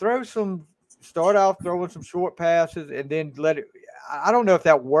start off throwing some short passes and then let it. I don't know if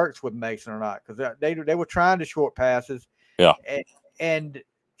that works with Mason or not, because they were trying to short passes. Yeah. And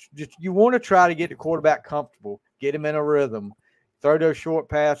just you want to try to get the quarterback comfortable, get him in a rhythm, throw those short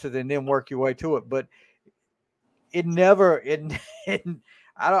passes, and then work your way to it. But I don't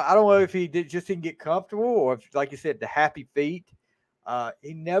know if he didn't get comfortable, or if, like you said, the happy feet.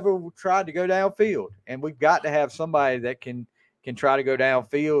 He never tried to go downfield, and we've got to have somebody that can try to go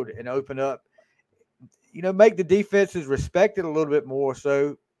downfield and open up. make the defenses respected a little bit more,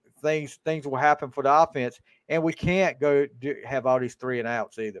 so things will happen for the offense, and we can't have all these 3 and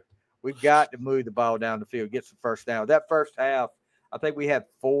outs either. We've got to move the ball down the field, get some first down. That first half, I think we had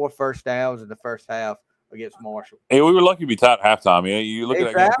 4 first downs in the first half against Marshall. Hey, we were lucky to be tied at halftime. You look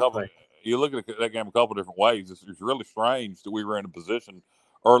exactly. at that game you look at that game a couple different ways. It's really strange that we were in a position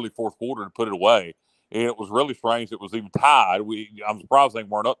early fourth quarter to put it away. And it was really strange that it was even tied. I'm surprised they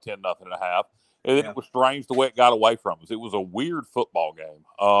weren't up 10-0 at a half. And then it was strange the way it got away from us. It was a weird football game.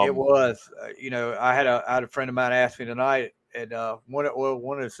 It was. I had a friend of mine ask me tonight, and one of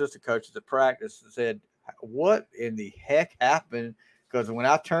the assistant coaches at practice said, "What in the heck happened?" Because when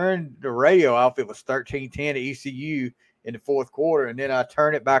I turned the radio off, it was 13-10 to ECU in the fourth quarter, and then I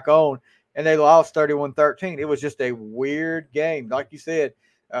turned it back on, and they lost 31-13. It was just a weird game, like you said.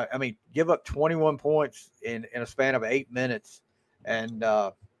 Give up 21 points in a span of 8 minutes, and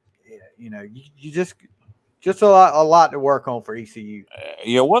you just a lot to work on for ECU.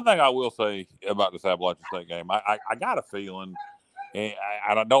 One thing I will say about this Appalachian State game, I got a feeling, and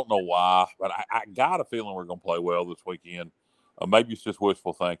I don't know why, but I got a feeling we're going to play well this weekend. Maybe it's just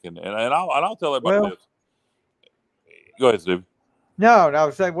wishful thinking, and I'll tell everybody this. Go ahead, Steve. No, I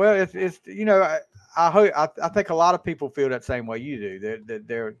was saying, well, it's I think a lot of people feel that same way you do.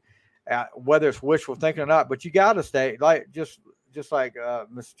 They're whether it's wishful thinking or not, but you got to stay just like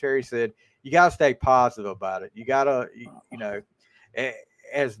Mr. Terry said, you got to stay positive about it. You got to,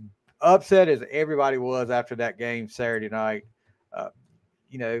 as upset as everybody was after that game Saturday night,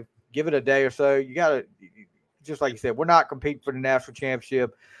 give it a day or so. You got to, just like you said, we're not competing for the national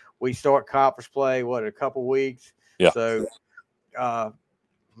championship. We start conference play, in a couple weeks. Yeah. So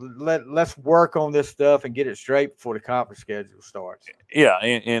let's work on this stuff and get it straight before the conference schedule starts. Yeah,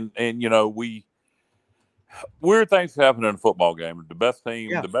 and weird things happen in a football game. The best team,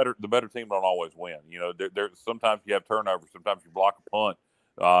 the better team don't always win. There sometimes you have turnovers, sometimes you block a punt.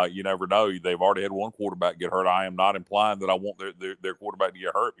 You never know. They've already had one quarterback get hurt. I am not implying that I want their quarterback to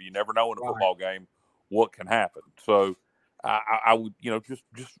get hurt, but you never know in a football game what can happen. So I would just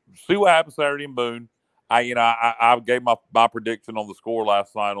see what happens Saturday in Boone. I gave my prediction on the score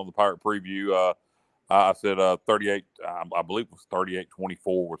last night on the Pirate Preview. I said 38. I believe it was 38-24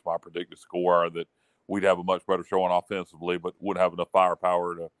 was my predicted score. That we'd have a much better showing offensively, but wouldn't have enough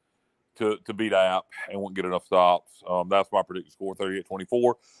firepower to beat App and wouldn't get enough stops. That's my predicted score,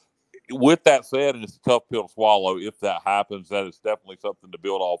 38-24. With that said, and it's a tough pill to swallow, if that happens, that is definitely something to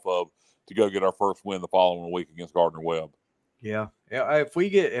build off of to go get our first win the following week against Gardner-Webb. Yeah. If we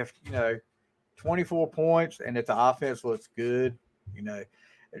get 24 points and if the offense looks good,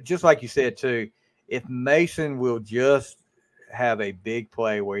 just like you said too, if Mason will just have a big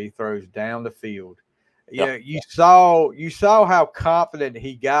play where he throws down the field, you saw how confident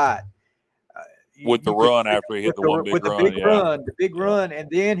he got with the run after he hit the one big run. The big run, and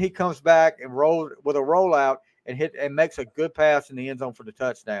then he comes back and rolls with a rollout and makes a good pass in the end zone for the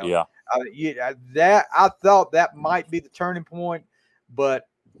touchdown. Yeah, I thought that might be the turning point, but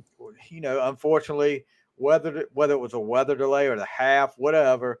unfortunately, whether it was a weather delay or the half,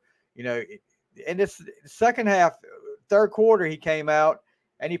 whatever, and it's the second half, third quarter, he came out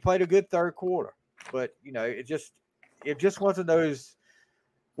and he played a good third quarter, but it just wasn't those.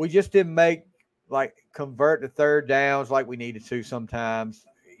 We just didn't convert the third downs like we needed to sometimes.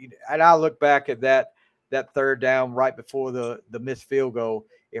 And I look back at that third down right before the missed field goal.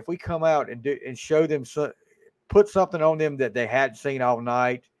 If we come out and show them put something on them that they hadn't seen all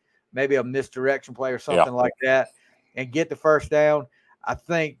night, maybe a misdirection play or something like that, and get the first down, I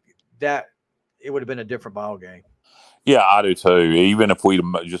think that it would have been a different ball game. Yeah, I do too. Even if we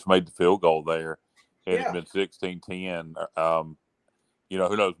just made the field goal there, it had been 16-10. Who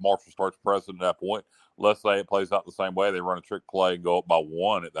knows? Marshall starts pressing at that point. Let's say it plays out the same way. They run a trick play and go up by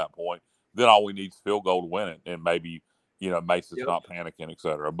 1 at that point. Then all we need is field goal to win it, and maybe Mason's not panicking,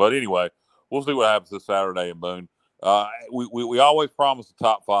 etc. But anyway, we'll see what happens this Saturday in Boone. We always promise the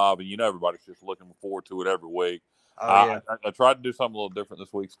top 5, and everybody's just looking forward to it every week. I tried to do something a little different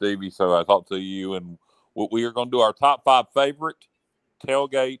this week, Stevie. So I talked to you, and we are going to do our top 5 favorite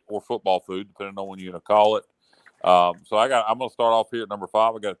tailgate or football food, depending on when you're going to call it. So I'm going to start off here at number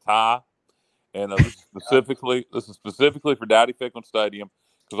 5. I got a tie, and this is specifically for Dowdy Ficklin Stadium,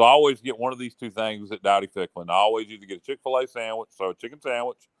 because I always get one of these two things at Dowdy Ficklin. I always either get a Chick-fil-A sandwich, so a chicken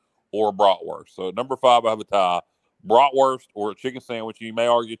sandwich, or a bratwurst. So at number 5, I have a tie, bratwurst or a chicken sandwich. You may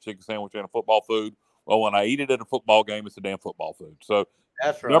argue chicken sandwich and a football food. Well, when I eat it at a football game, it's a damn football food. So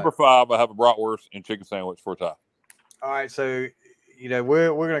that's right. Number 5, I have a bratwurst and chicken sandwich for a tie. All right, so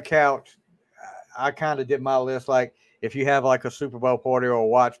we're going to count. I kind of did my list like if you have like a Super Bowl party or a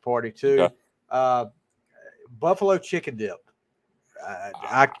watch party too. Okay. buffalo chicken dip.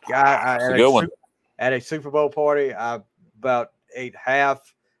 That's a good one. At a Super Bowl party, I about ate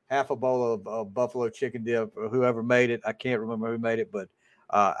half a bowl of buffalo chicken dip. Or whoever made it, I can't remember who made it, but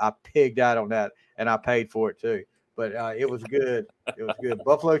I pigged out on that, and I paid for it too. But it was good. It was good.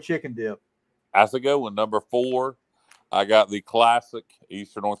 Buffalo chicken dip. That's a good one. Number 4, I got the classic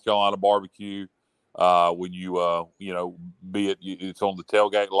Eastern North Carolina barbecue. When be it it's on the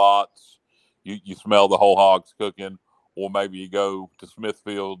tailgate lots, you smell the whole hogs cooking, or maybe you go to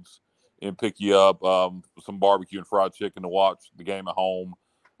Smithfield's and pick you up some barbecue and fried chicken to watch the game at home.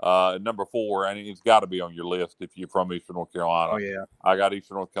 Number 4, and it's got to be on your list if you're from Eastern North Carolina. Oh yeah, I got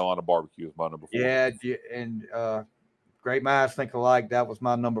Eastern North Carolina barbecue as my number 4. yeah, and great minds think alike. That was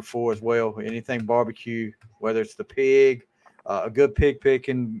my number 4 as well. Anything barbecue, whether it's the pig, a good pig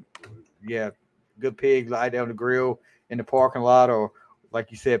picking, good pig light down the grill in the parking lot, or like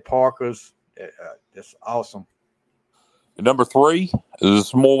you said, Parker's. That's awesome. And number 3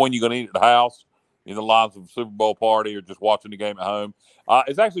 is more when you're going to eat at the house, in the lines of a Super Bowl party or just watching the game at home.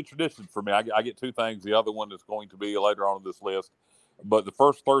 It's actually tradition for me. I get 2 things. The other one is going to be later on in this list. But the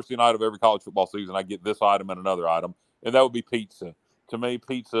first Thursday night of every college football season, I get this item and another item, and that would be pizza. To me,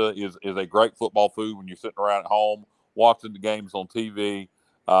 pizza is a great football food when you're sitting around at home watching the games on TV.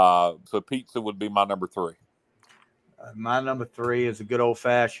 So pizza would be my number 3. My number 3 is a good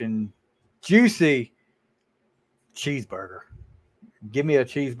old-fashioned, juicy cheeseburger. Give me a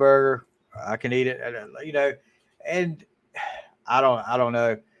cheeseburger. I can eat it, and I don't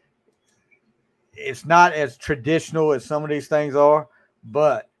know. It's not as traditional as some of these things are,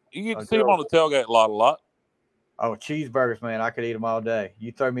 but you get to see them on the tailgate a lot. Oh, cheeseburgers, man! I could eat them all day.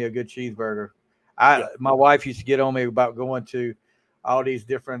 You throw me a good cheeseburger. My wife used to get on me about going to all these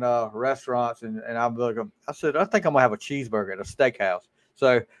different restaurants, and I'm looking. I said, I think I'm gonna have a cheeseburger at a steakhouse.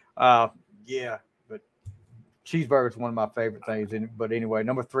 So, yeah, but cheeseburgers is one of my favorite things. But anyway,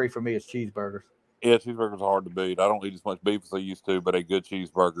 number 3 for me is cheeseburgers. Yeah, cheeseburgers are hard to beat. I don't eat as much beef as I used to, but a good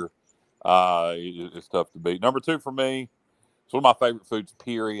cheeseburger is tough to beat. Number 2 for me, it's one of my favorite foods.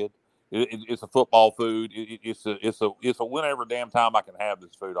 Period. It's a football food. It's a whenever damn time I can have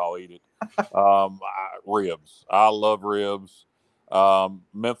this food, I'll eat it. Ribs. I love ribs.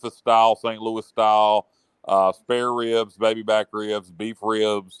 Memphis style, St. Louis style, spare ribs, baby back ribs, beef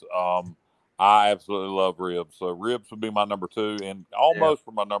ribs. I absolutely love ribs. So ribs would be my number 2, and almost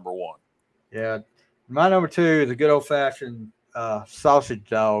for my number 1. Yeah, my number 2 is a good old fashioned sausage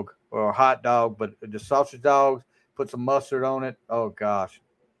dog or a hot dog, but the sausage dogs, put some mustard on it. Oh gosh,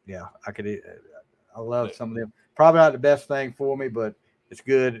 yeah, I could eat. I love some of them. Probably not the best thing for me, but it's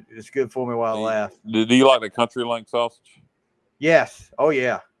good. It's good for me while it lasts. Do you like the country link sausage? Yes. Oh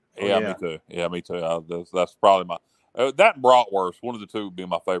yeah. Yeah, me too. Yeah, me too. That's probably my that and bratwurst. One of the 2 would be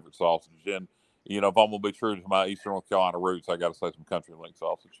my favorite sausage. And if I'm gonna be true to my Eastern North Carolina roots, I got to say some country link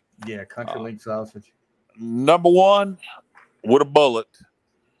sausage. Yeah, country link sausage. Number 1 with a bullet.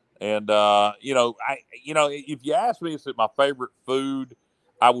 And if you ask me, is it my favorite food?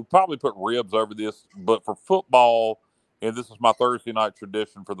 I would probably put ribs over this. But for football, and this is my Thursday night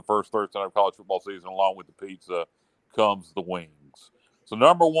tradition for the first Thursday night of college football season, along with the pizza, comes the wings. So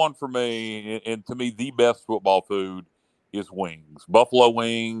number 1 for me, and to me the best football food, is wings. Buffalo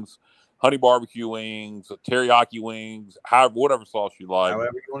wings, honey barbecue wings, teriyaki wings, whatever sauce you like.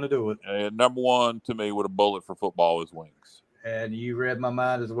 However you want to do it. And number 1 to me with a bullet for football is wings. And you read my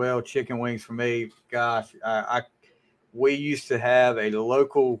mind as well. Chicken wings for me. Gosh, we used to have a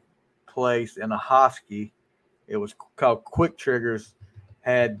local place in a Hosky. It was called Quick Triggers.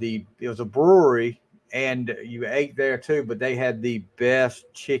 It was a brewery, and you ate there too. But they had the best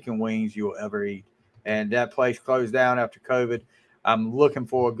chicken wings you'll ever eat. And that place closed down after COVID. I'm looking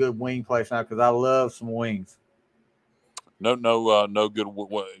for a good wing place now because I love some wings. No good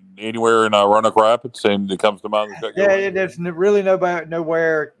anywhere in Roanoke Rapids, and it comes to mind. Yeah, there's really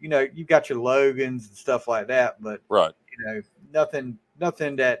nowhere. You've got your Logans and stuff like that, but right. Nothing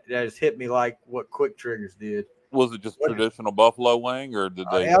that has hit me like what Quick Triggers did. Was it just traditional buffalo wing, or did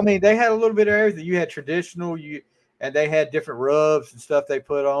they? They had a little bit of everything. You had traditional, and they had different rubs and stuff they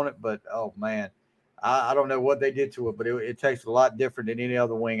put on it. But oh man, I don't know what they did to it, but it tastes a lot different than any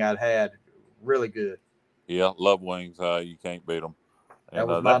other wing I'd had. Really good. Yeah, love wings. You can't beat them. That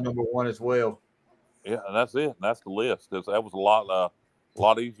was my number 1 as well. Yeah, and that's it. And that's the list. That was a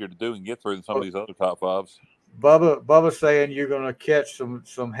lot easier to do and get through than some of these other top 5s. Bubba's saying you're going to catch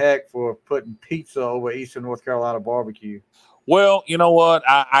some heck for putting pizza over Eastern North Carolina barbecue. Well, you know what?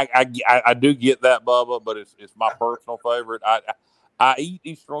 I do get that, Bubba, but it's my personal favorite. I eat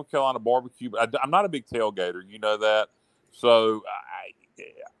Eastern North Carolina barbecue, but I'm not a big tailgater. You know that. So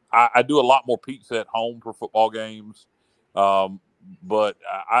I do a lot more pizza at home for football games. But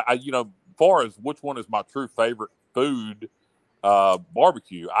I far as which one is my true favorite food,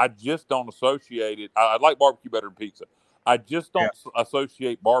 barbecue. I just don't associate it. I like barbecue better than pizza. I just don't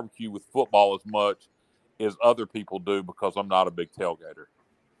associate barbecue with football as much as other people do because I'm not a big tailgater.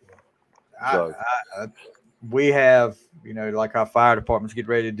 So. We have, like our fire department's getting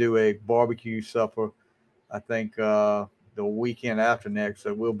ready to do a barbecue supper. I think the weekend after next,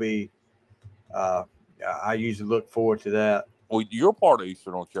 so we'll be. I usually look forward to that. Well, your part of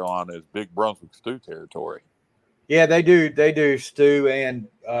Eastern North Carolina is Big Brunswick stew territory. Yeah, they do. They do stew and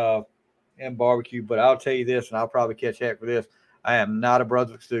barbecue. But I'll tell you this, and I'll probably catch heck for this. I am not a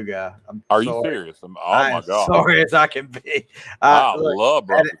Brunswick stew guy. Are you serious? Oh my God! Sorry as I can be. I love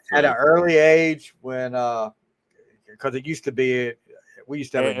Brunswick at an early age when because it used to be we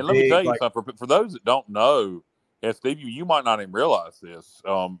used to have and let me tell you something for those that don't know, and Steve, you might not even realize this,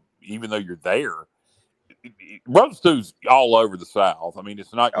 even though you're there. Brunswick stew's all over the South. I mean,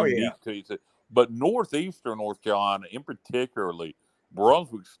 it's not unique to you, but northeastern North Carolina, in particularly,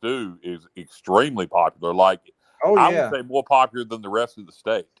 Brunswick stew is extremely popular. Like, I would say more popular than the rest of the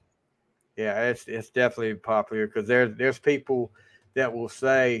state. Yeah, it's definitely popular because there's people that will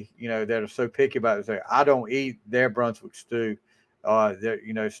say, that are so picky about it, say, I don't eat their Brunswick stew,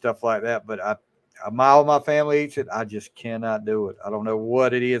 stuff like that. But all my family eats it. I just cannot do it. I don't know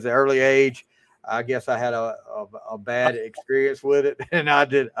what it is. At early age, I guess I had a bad experience with it, and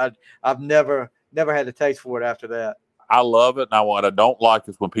I've never had a taste for it after that. I love it. Now, what I don't like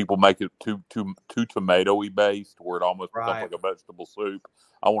is when people make it too tomato-y based, where it almost becomes like a vegetable soup.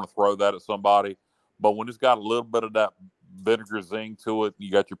 I want to throw that at somebody. But when it's got a little bit of that vinegar zing to it,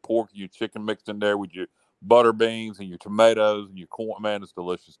 you got your pork and your chicken mixed in there with your butter beans and your tomatoes and your corn, man, it's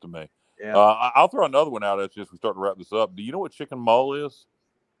delicious to me. Yeah. I'll throw another one out as we start to wrap this up. Do you know what chicken mole is?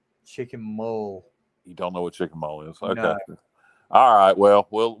 Chicken mole. You don't know what chicken mole is? Okay. No. All right. Well,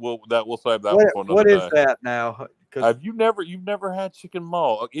 we'll save that one for another day. What is that now? You've never had chicken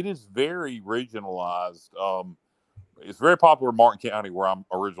mole? It is very regionalized. It's very popular in Martin County, where I'm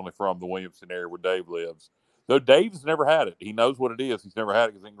originally from, the Williamson area where Dave lives. Though Dave's never had it. He knows what it is. He's never had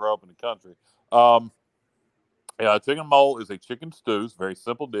it because he didn't grow up in the country. Chicken mole is a chicken stew. It's a very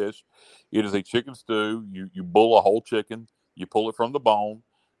simple dish. It is a chicken stew. You bull a whole chicken. You pull it from the bone.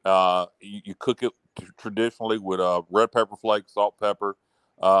 You cook it traditionally with red pepper flakes, salt, pepper.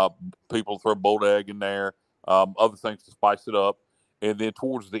 People throw boiled egg in there, other things to spice it up. And then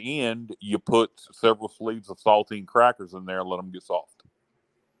towards the end, you put several sleeves of saltine crackers in there and let them get soft.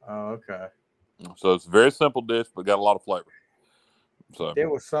 Oh, okay. So it's a very simple dish, but got a lot of flavor. So there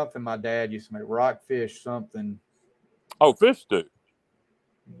was something my dad used to make, rockfish something. Oh, fish stew.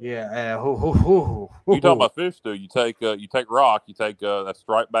 Yeah. You talking about fish stew? You take rock, that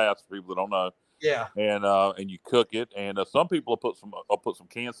striped bass for people that don't know. Yeah. And you cook it, and some people will put some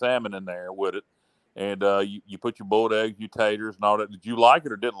canned salmon in there with it, and you put your boiled eggs, your taters, and all that. Did you like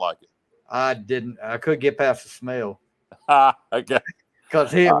it or didn't like it? I didn't. I couldn't get past the smell. Okay.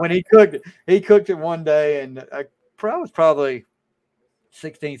 Because when he cooked it one day, and I was probably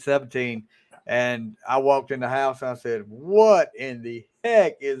 16, 17, and I walked in the house and I said, "What in the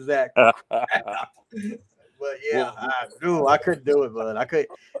heck is that crap?" But yeah, I couldn't do it, bud.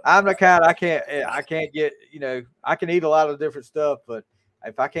 I'm the kind I can't get. I can eat a lot of different stuff, but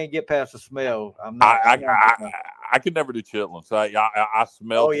if I can't get past the smell, I'm not. I could never do chitlins. I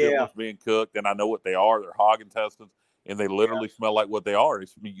smell chitlins being cooked, and I know what they are. They're hog intestines, and they literally smell like what they are.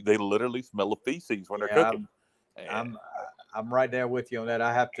 They literally smell of feces when they're cooking. I'm right there with you on that.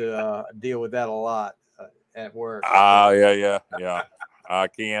 I have to deal with that a lot at work. Yeah. I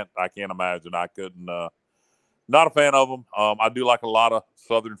can't imagine. I couldn't. Not a fan of them. I do like a lot of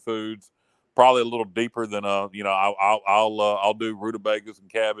Southern foods. Probably a little deeper than I'll do rutabagas and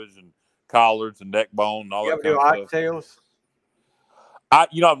cabbage and collards and neck bone and all that kind of stuff. You ever do oxtails?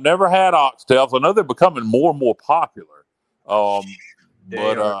 I've never had oxtails. I know they're becoming more and more popular. They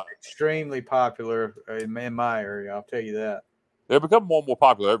are extremely popular in my area. I'll tell you that. They're becoming more and more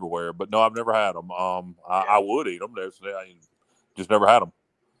popular everywhere. But no, I've never had them. I would eat them. I just never had them.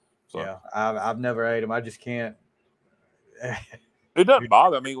 So. Yeah, I've never ate them. I just can't. It doesn't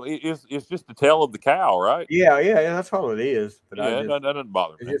bother. I mean, it's just the tail of the cow, right? Yeah, that's all it is. But that doesn't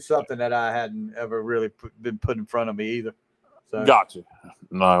bother me. It's just something that I hadn't ever really been put in front of me either. So. Gotcha.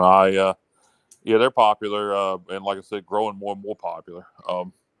 No, they're popular, and like I said, growing more and more popular.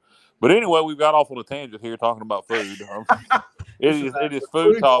 But anyway, we've got off on a tangent here talking about food. It is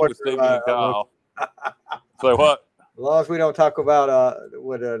food talk with Stevie and Kyle. So what? As long as we don't talk about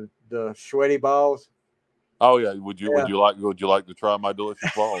the sweaty balls. Oh yeah, would you like to try my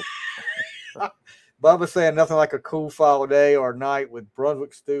delicious balls? Bubba saying nothing like a cool fall day or night with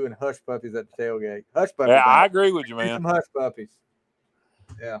Brunswick stew and hush puppies at the tailgate. Hush puppies. Yeah, I agree with you, man. Some hush puppies.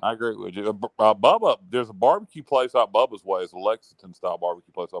 Yeah, I agree with you. Bubba, there's a barbecue place out Bubba's way. It's a Lexington style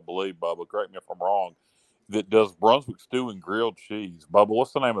barbecue place, I believe. Bubba, correct me if I'm wrong. That does Brunswick stew and grilled cheese. Bubba,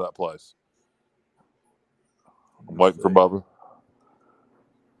 what's the name of that place? I'm waiting for Bubba.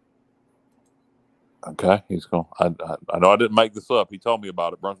 Okay, he's going. I know I didn't make this up. He told me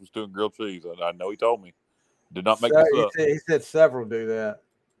about it. Brunswick stew and grilled cheese. I know he told me. Did not make this up. He said several do that.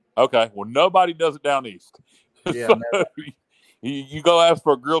 Okay, well, nobody does it down east. Yeah, So, you go ask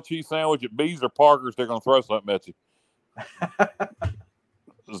for a grilled cheese sandwich at B's or Parker's, they're going to throw something at you.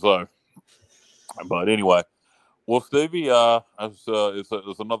 So, but anyway, well, Stevie,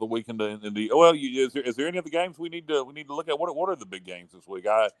 it's another weekend in the. Well, is there any other games we need to look at? What are the big games this week?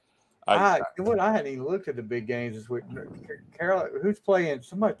 I hadn't even looked at the big games this week. Carol, who's playing?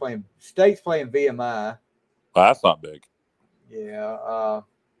 Somebody playing. State's playing VMI. Well, that's not big. Yeah.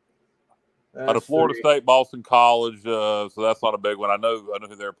 Out of Florida State, Boston College, so that's not a big one. I know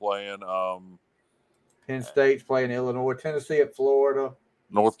who they're playing. Penn State's playing Illinois, Tennessee at Florida,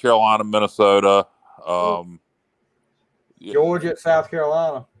 North Carolina, Minnesota, Georgia at South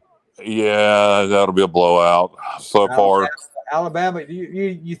Carolina. Yeah, that'll be a blowout. So far, Alabama.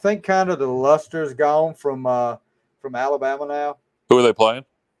 You think kind of the luster's gone from Alabama now? Who are they playing?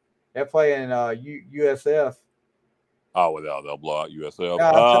 They're playing USF. Oh, well, they'll blow out USF.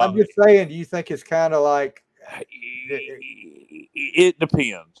 I'm just saying, do you think it's kind of like it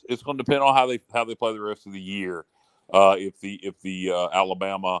depends. It's going to depend on how they play the rest of the year. If the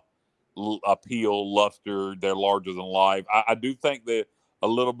Alabama appeal luster, they're larger than life. I do think that a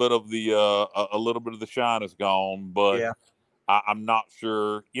little bit of the shine is gone, but yeah. I'm not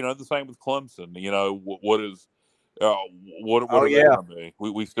sure. The same with Clemson. What are they going to be?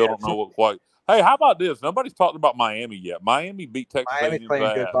 We still don't know what quite. Hey, how about this? Nobody's talked about Miami yet. Miami beat Texas A&M. Miami's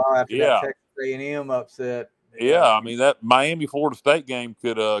playing good ball after that Texas A&M upset. Yeah, I mean that Miami-Florida State game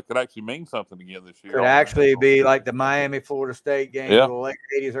could actually mean something again this year. Could actually be like the Miami-Florida State game in the late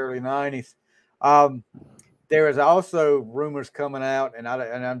 80s, early 90s. There is also rumors coming out, and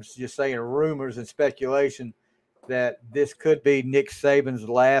I'm just saying rumors and speculation that this could be Nick Saban's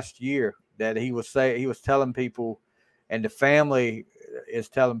last year. That he was telling people, and the family is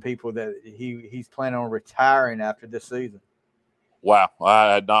telling people that he's planning on retiring after this season. Wow,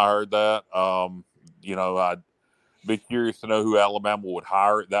 I had not heard that. I'd be curious to know who Alabama would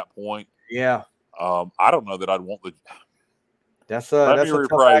hire at that point. Yeah. I don't know that I'd want the. That's a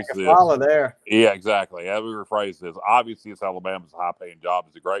tough to follow there. Yeah, exactly. Let me rephrase this. Obviously, it's Alabama's high-paying job.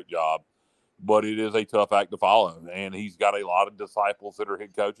 It's a great job, but it is a tough act to follow. And he's got a lot of disciples that are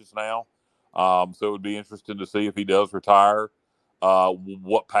head coaches now. So it would be interesting to see if he does retire,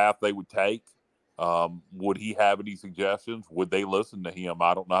 what path they would take. Would he have any suggestions? Would they listen to him?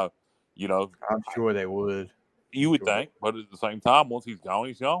 I don't know. I'm sure they would. You would think, but at the same time, once he's gone,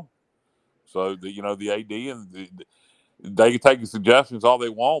 he's gone. So the AD and they can take his suggestions all they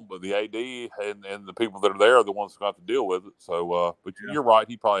want, but the AD and the people that are there are the ones who have to deal with it. So, but you're right,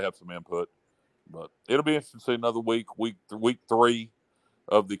 he probably have some input. But it'll be interesting to see another week 3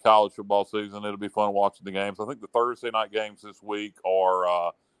 of the college football season. It'll be fun watching the games. I think the Thursday night games this week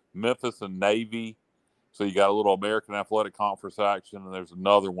are Memphis and Navy. So you got a little American Athletic Conference action, and there's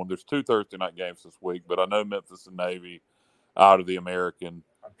another one. There's 2 Thursday night games this week, but I know Memphis and Navy out of the American.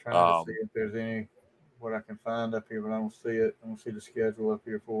 I'm trying to see if there's any what I can find up here, but I don't see it. I don't see the schedule up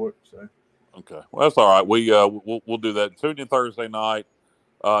here for it. So okay, well that's all right. We'll do that. Tune in Thursday night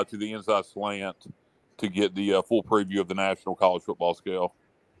to the Inside Slant to get the full preview of the National College Football Scale.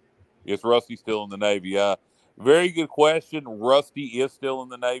 Is Rusty still in the Navy? Very good question. Rusty is still in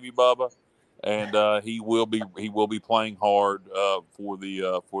the Navy, Bubba. And he will be playing hard for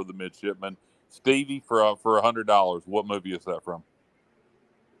the midshipman. Stevie, for $100, what movie is that from?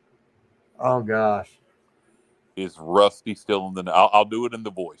 Oh gosh, is Rusty still in the? I'll do it in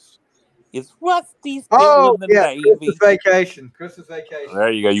the voice. Is Rusty still in the Navy? Christmas vacation.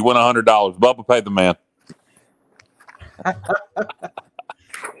 There you go. You win $100. Bubba paid the man.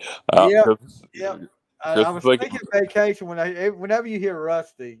 Yep. I was thinking vacation whenever you hear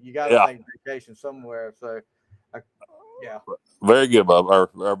Rusty, you got to think vacation somewhere. So, very good, Bob.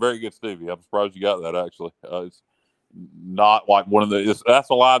 Or very good, Stevie. I'm surprised you got that. Actually, it's not like one of the. That's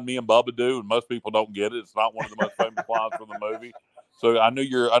a line me and Bubba do, and most people don't get it. It's not one of the most famous lines from the movie. So I knew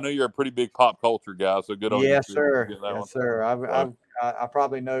you're a pretty big pop culture guy. So good on you. Yes, sir. Yes, sir. I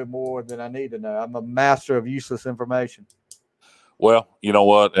probably know more than I need to know. I'm a master of useless information. Well, you know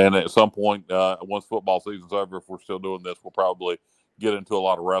what? And at some point, once football season's over, if we're still doing this, we'll probably get into a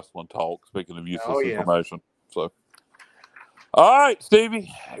lot of wrestling talk. Speaking of useless information, so. All right, Stevie,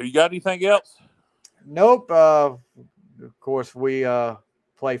 you got anything else? Nope. Of course, we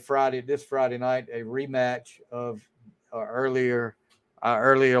play this Friday night, a rematch of our earlier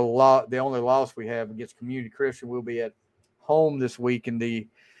the only loss we have against Community Christian. We'll be at home this week in the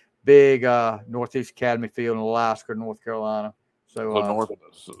big Northeast Academy field in Alaska, North Carolina. So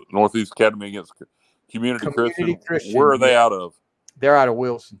Northeast Academy against Community Christian. Where are they out of? They're out of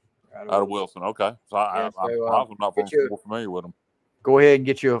Wilson. Out of Wilson. Okay. So I'm not more familiar with them. Go ahead and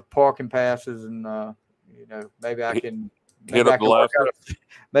get your parking passes, and maybe I can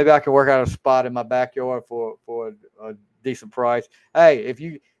work out a spot in my backyard for a decent price. Hey,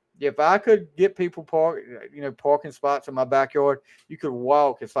 if I could get people parking spots in my backyard, you could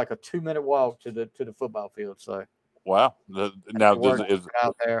walk. It's like a 2-minute walk to the football field. So wow. Now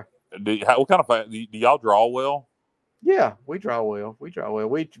out there. What kind of do y'all draw well? Yeah, we draw well. We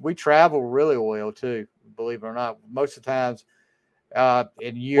travel really well too. Believe it or not, most of the times.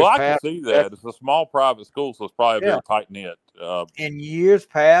 In years past, I can see that. It's a small private school, so it's probably very tight-knit. In years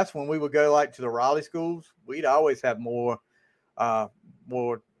past, when we would go like to the Raleigh schools, we'd always have more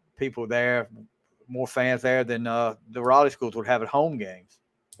people there, more fans there than the Raleigh schools would have at home games.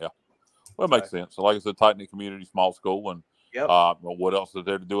 Yeah. Well, it makes sense. So like I said, tight-knit community, small school. And what else is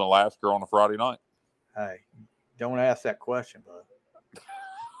there to do in Alaska on a Friday night? Hey, don't ask that question, bud.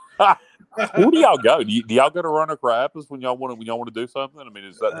 Who do y'all go? Do y'all go to Roanoke Rapids when y'all want to do something? I mean,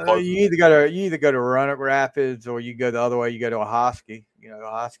 is that the closest? You either go to Roanoke Rapids or you go the other way. You go to a Hosky.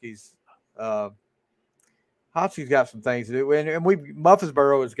 Hosky's got some things to do, and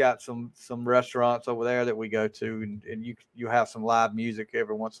Murfreesboro has got some restaurants over there that we go to, and you have some live music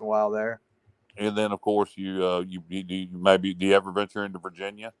every once in a while there. And then, of course, do you ever venture into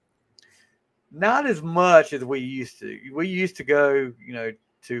Virginia? Not as much as we used to. We used to go,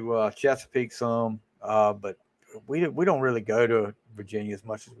 to Chesapeake some, but we don't really go to Virginia as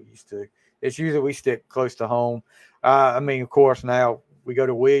much as we used to. It's usually we stick close to home. Of course, now we go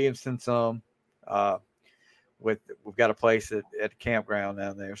to Williamston some. We've got a place at the campground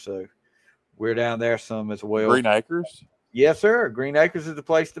down there, so we're down there some as well. Green Acres? Yes, sir. Green Acres is the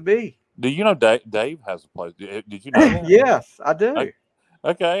place to be. Do you know Dave has a place? Did you know that? Yes, I do.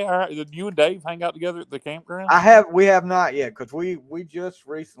 Okay, all right. Did you and Dave hang out together at the campground? We have not yet, because we just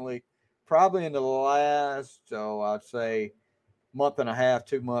recently, probably in the last, I'd say month and a half,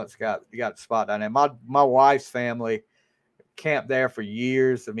 2 months, got the spot down there. My wife's family camped there for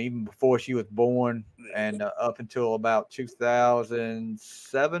years. Even before she was born, and up until about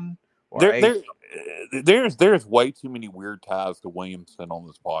 2007 or 8. There's way too many weird ties to Williamston on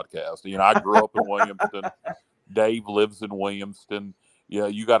this podcast. I grew up in Williamston. Dave lives in Williamston. Yeah,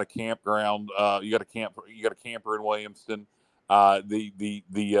 you got a campground. You got a camper in Williamston.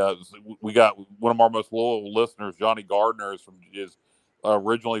 We got one of our most loyal listeners, Johnny Gardner, is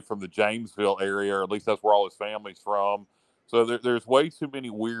originally from the Jamesville area, or at least that's where all his family's from. So there's way too many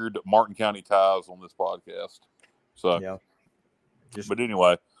weird Martin County ties on this podcast. So, yeah. But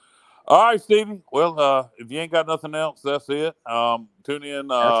anyway, all right, Stevie. Well, if you ain't got nothing else, that's it. Tune in.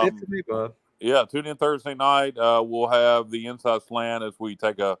 That's it for me, bud. Yeah, tune in Thursday night. We'll have the Inside Slant as we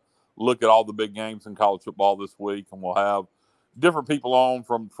take a look at all the big games in college football this week, and we'll have different people on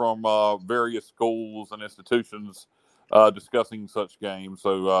from various schools and institutions discussing such games.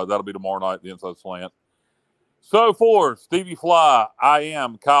 So that'll be tomorrow night, the Inside Slant. So for Stevie Fly, I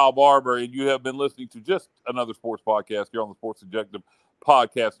am Kyle Barber, and you have been listening to just another sports podcast here on the Sports Objective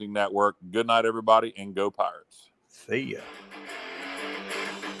Podcasting Network. Good night, everybody, and go Pirates. See ya.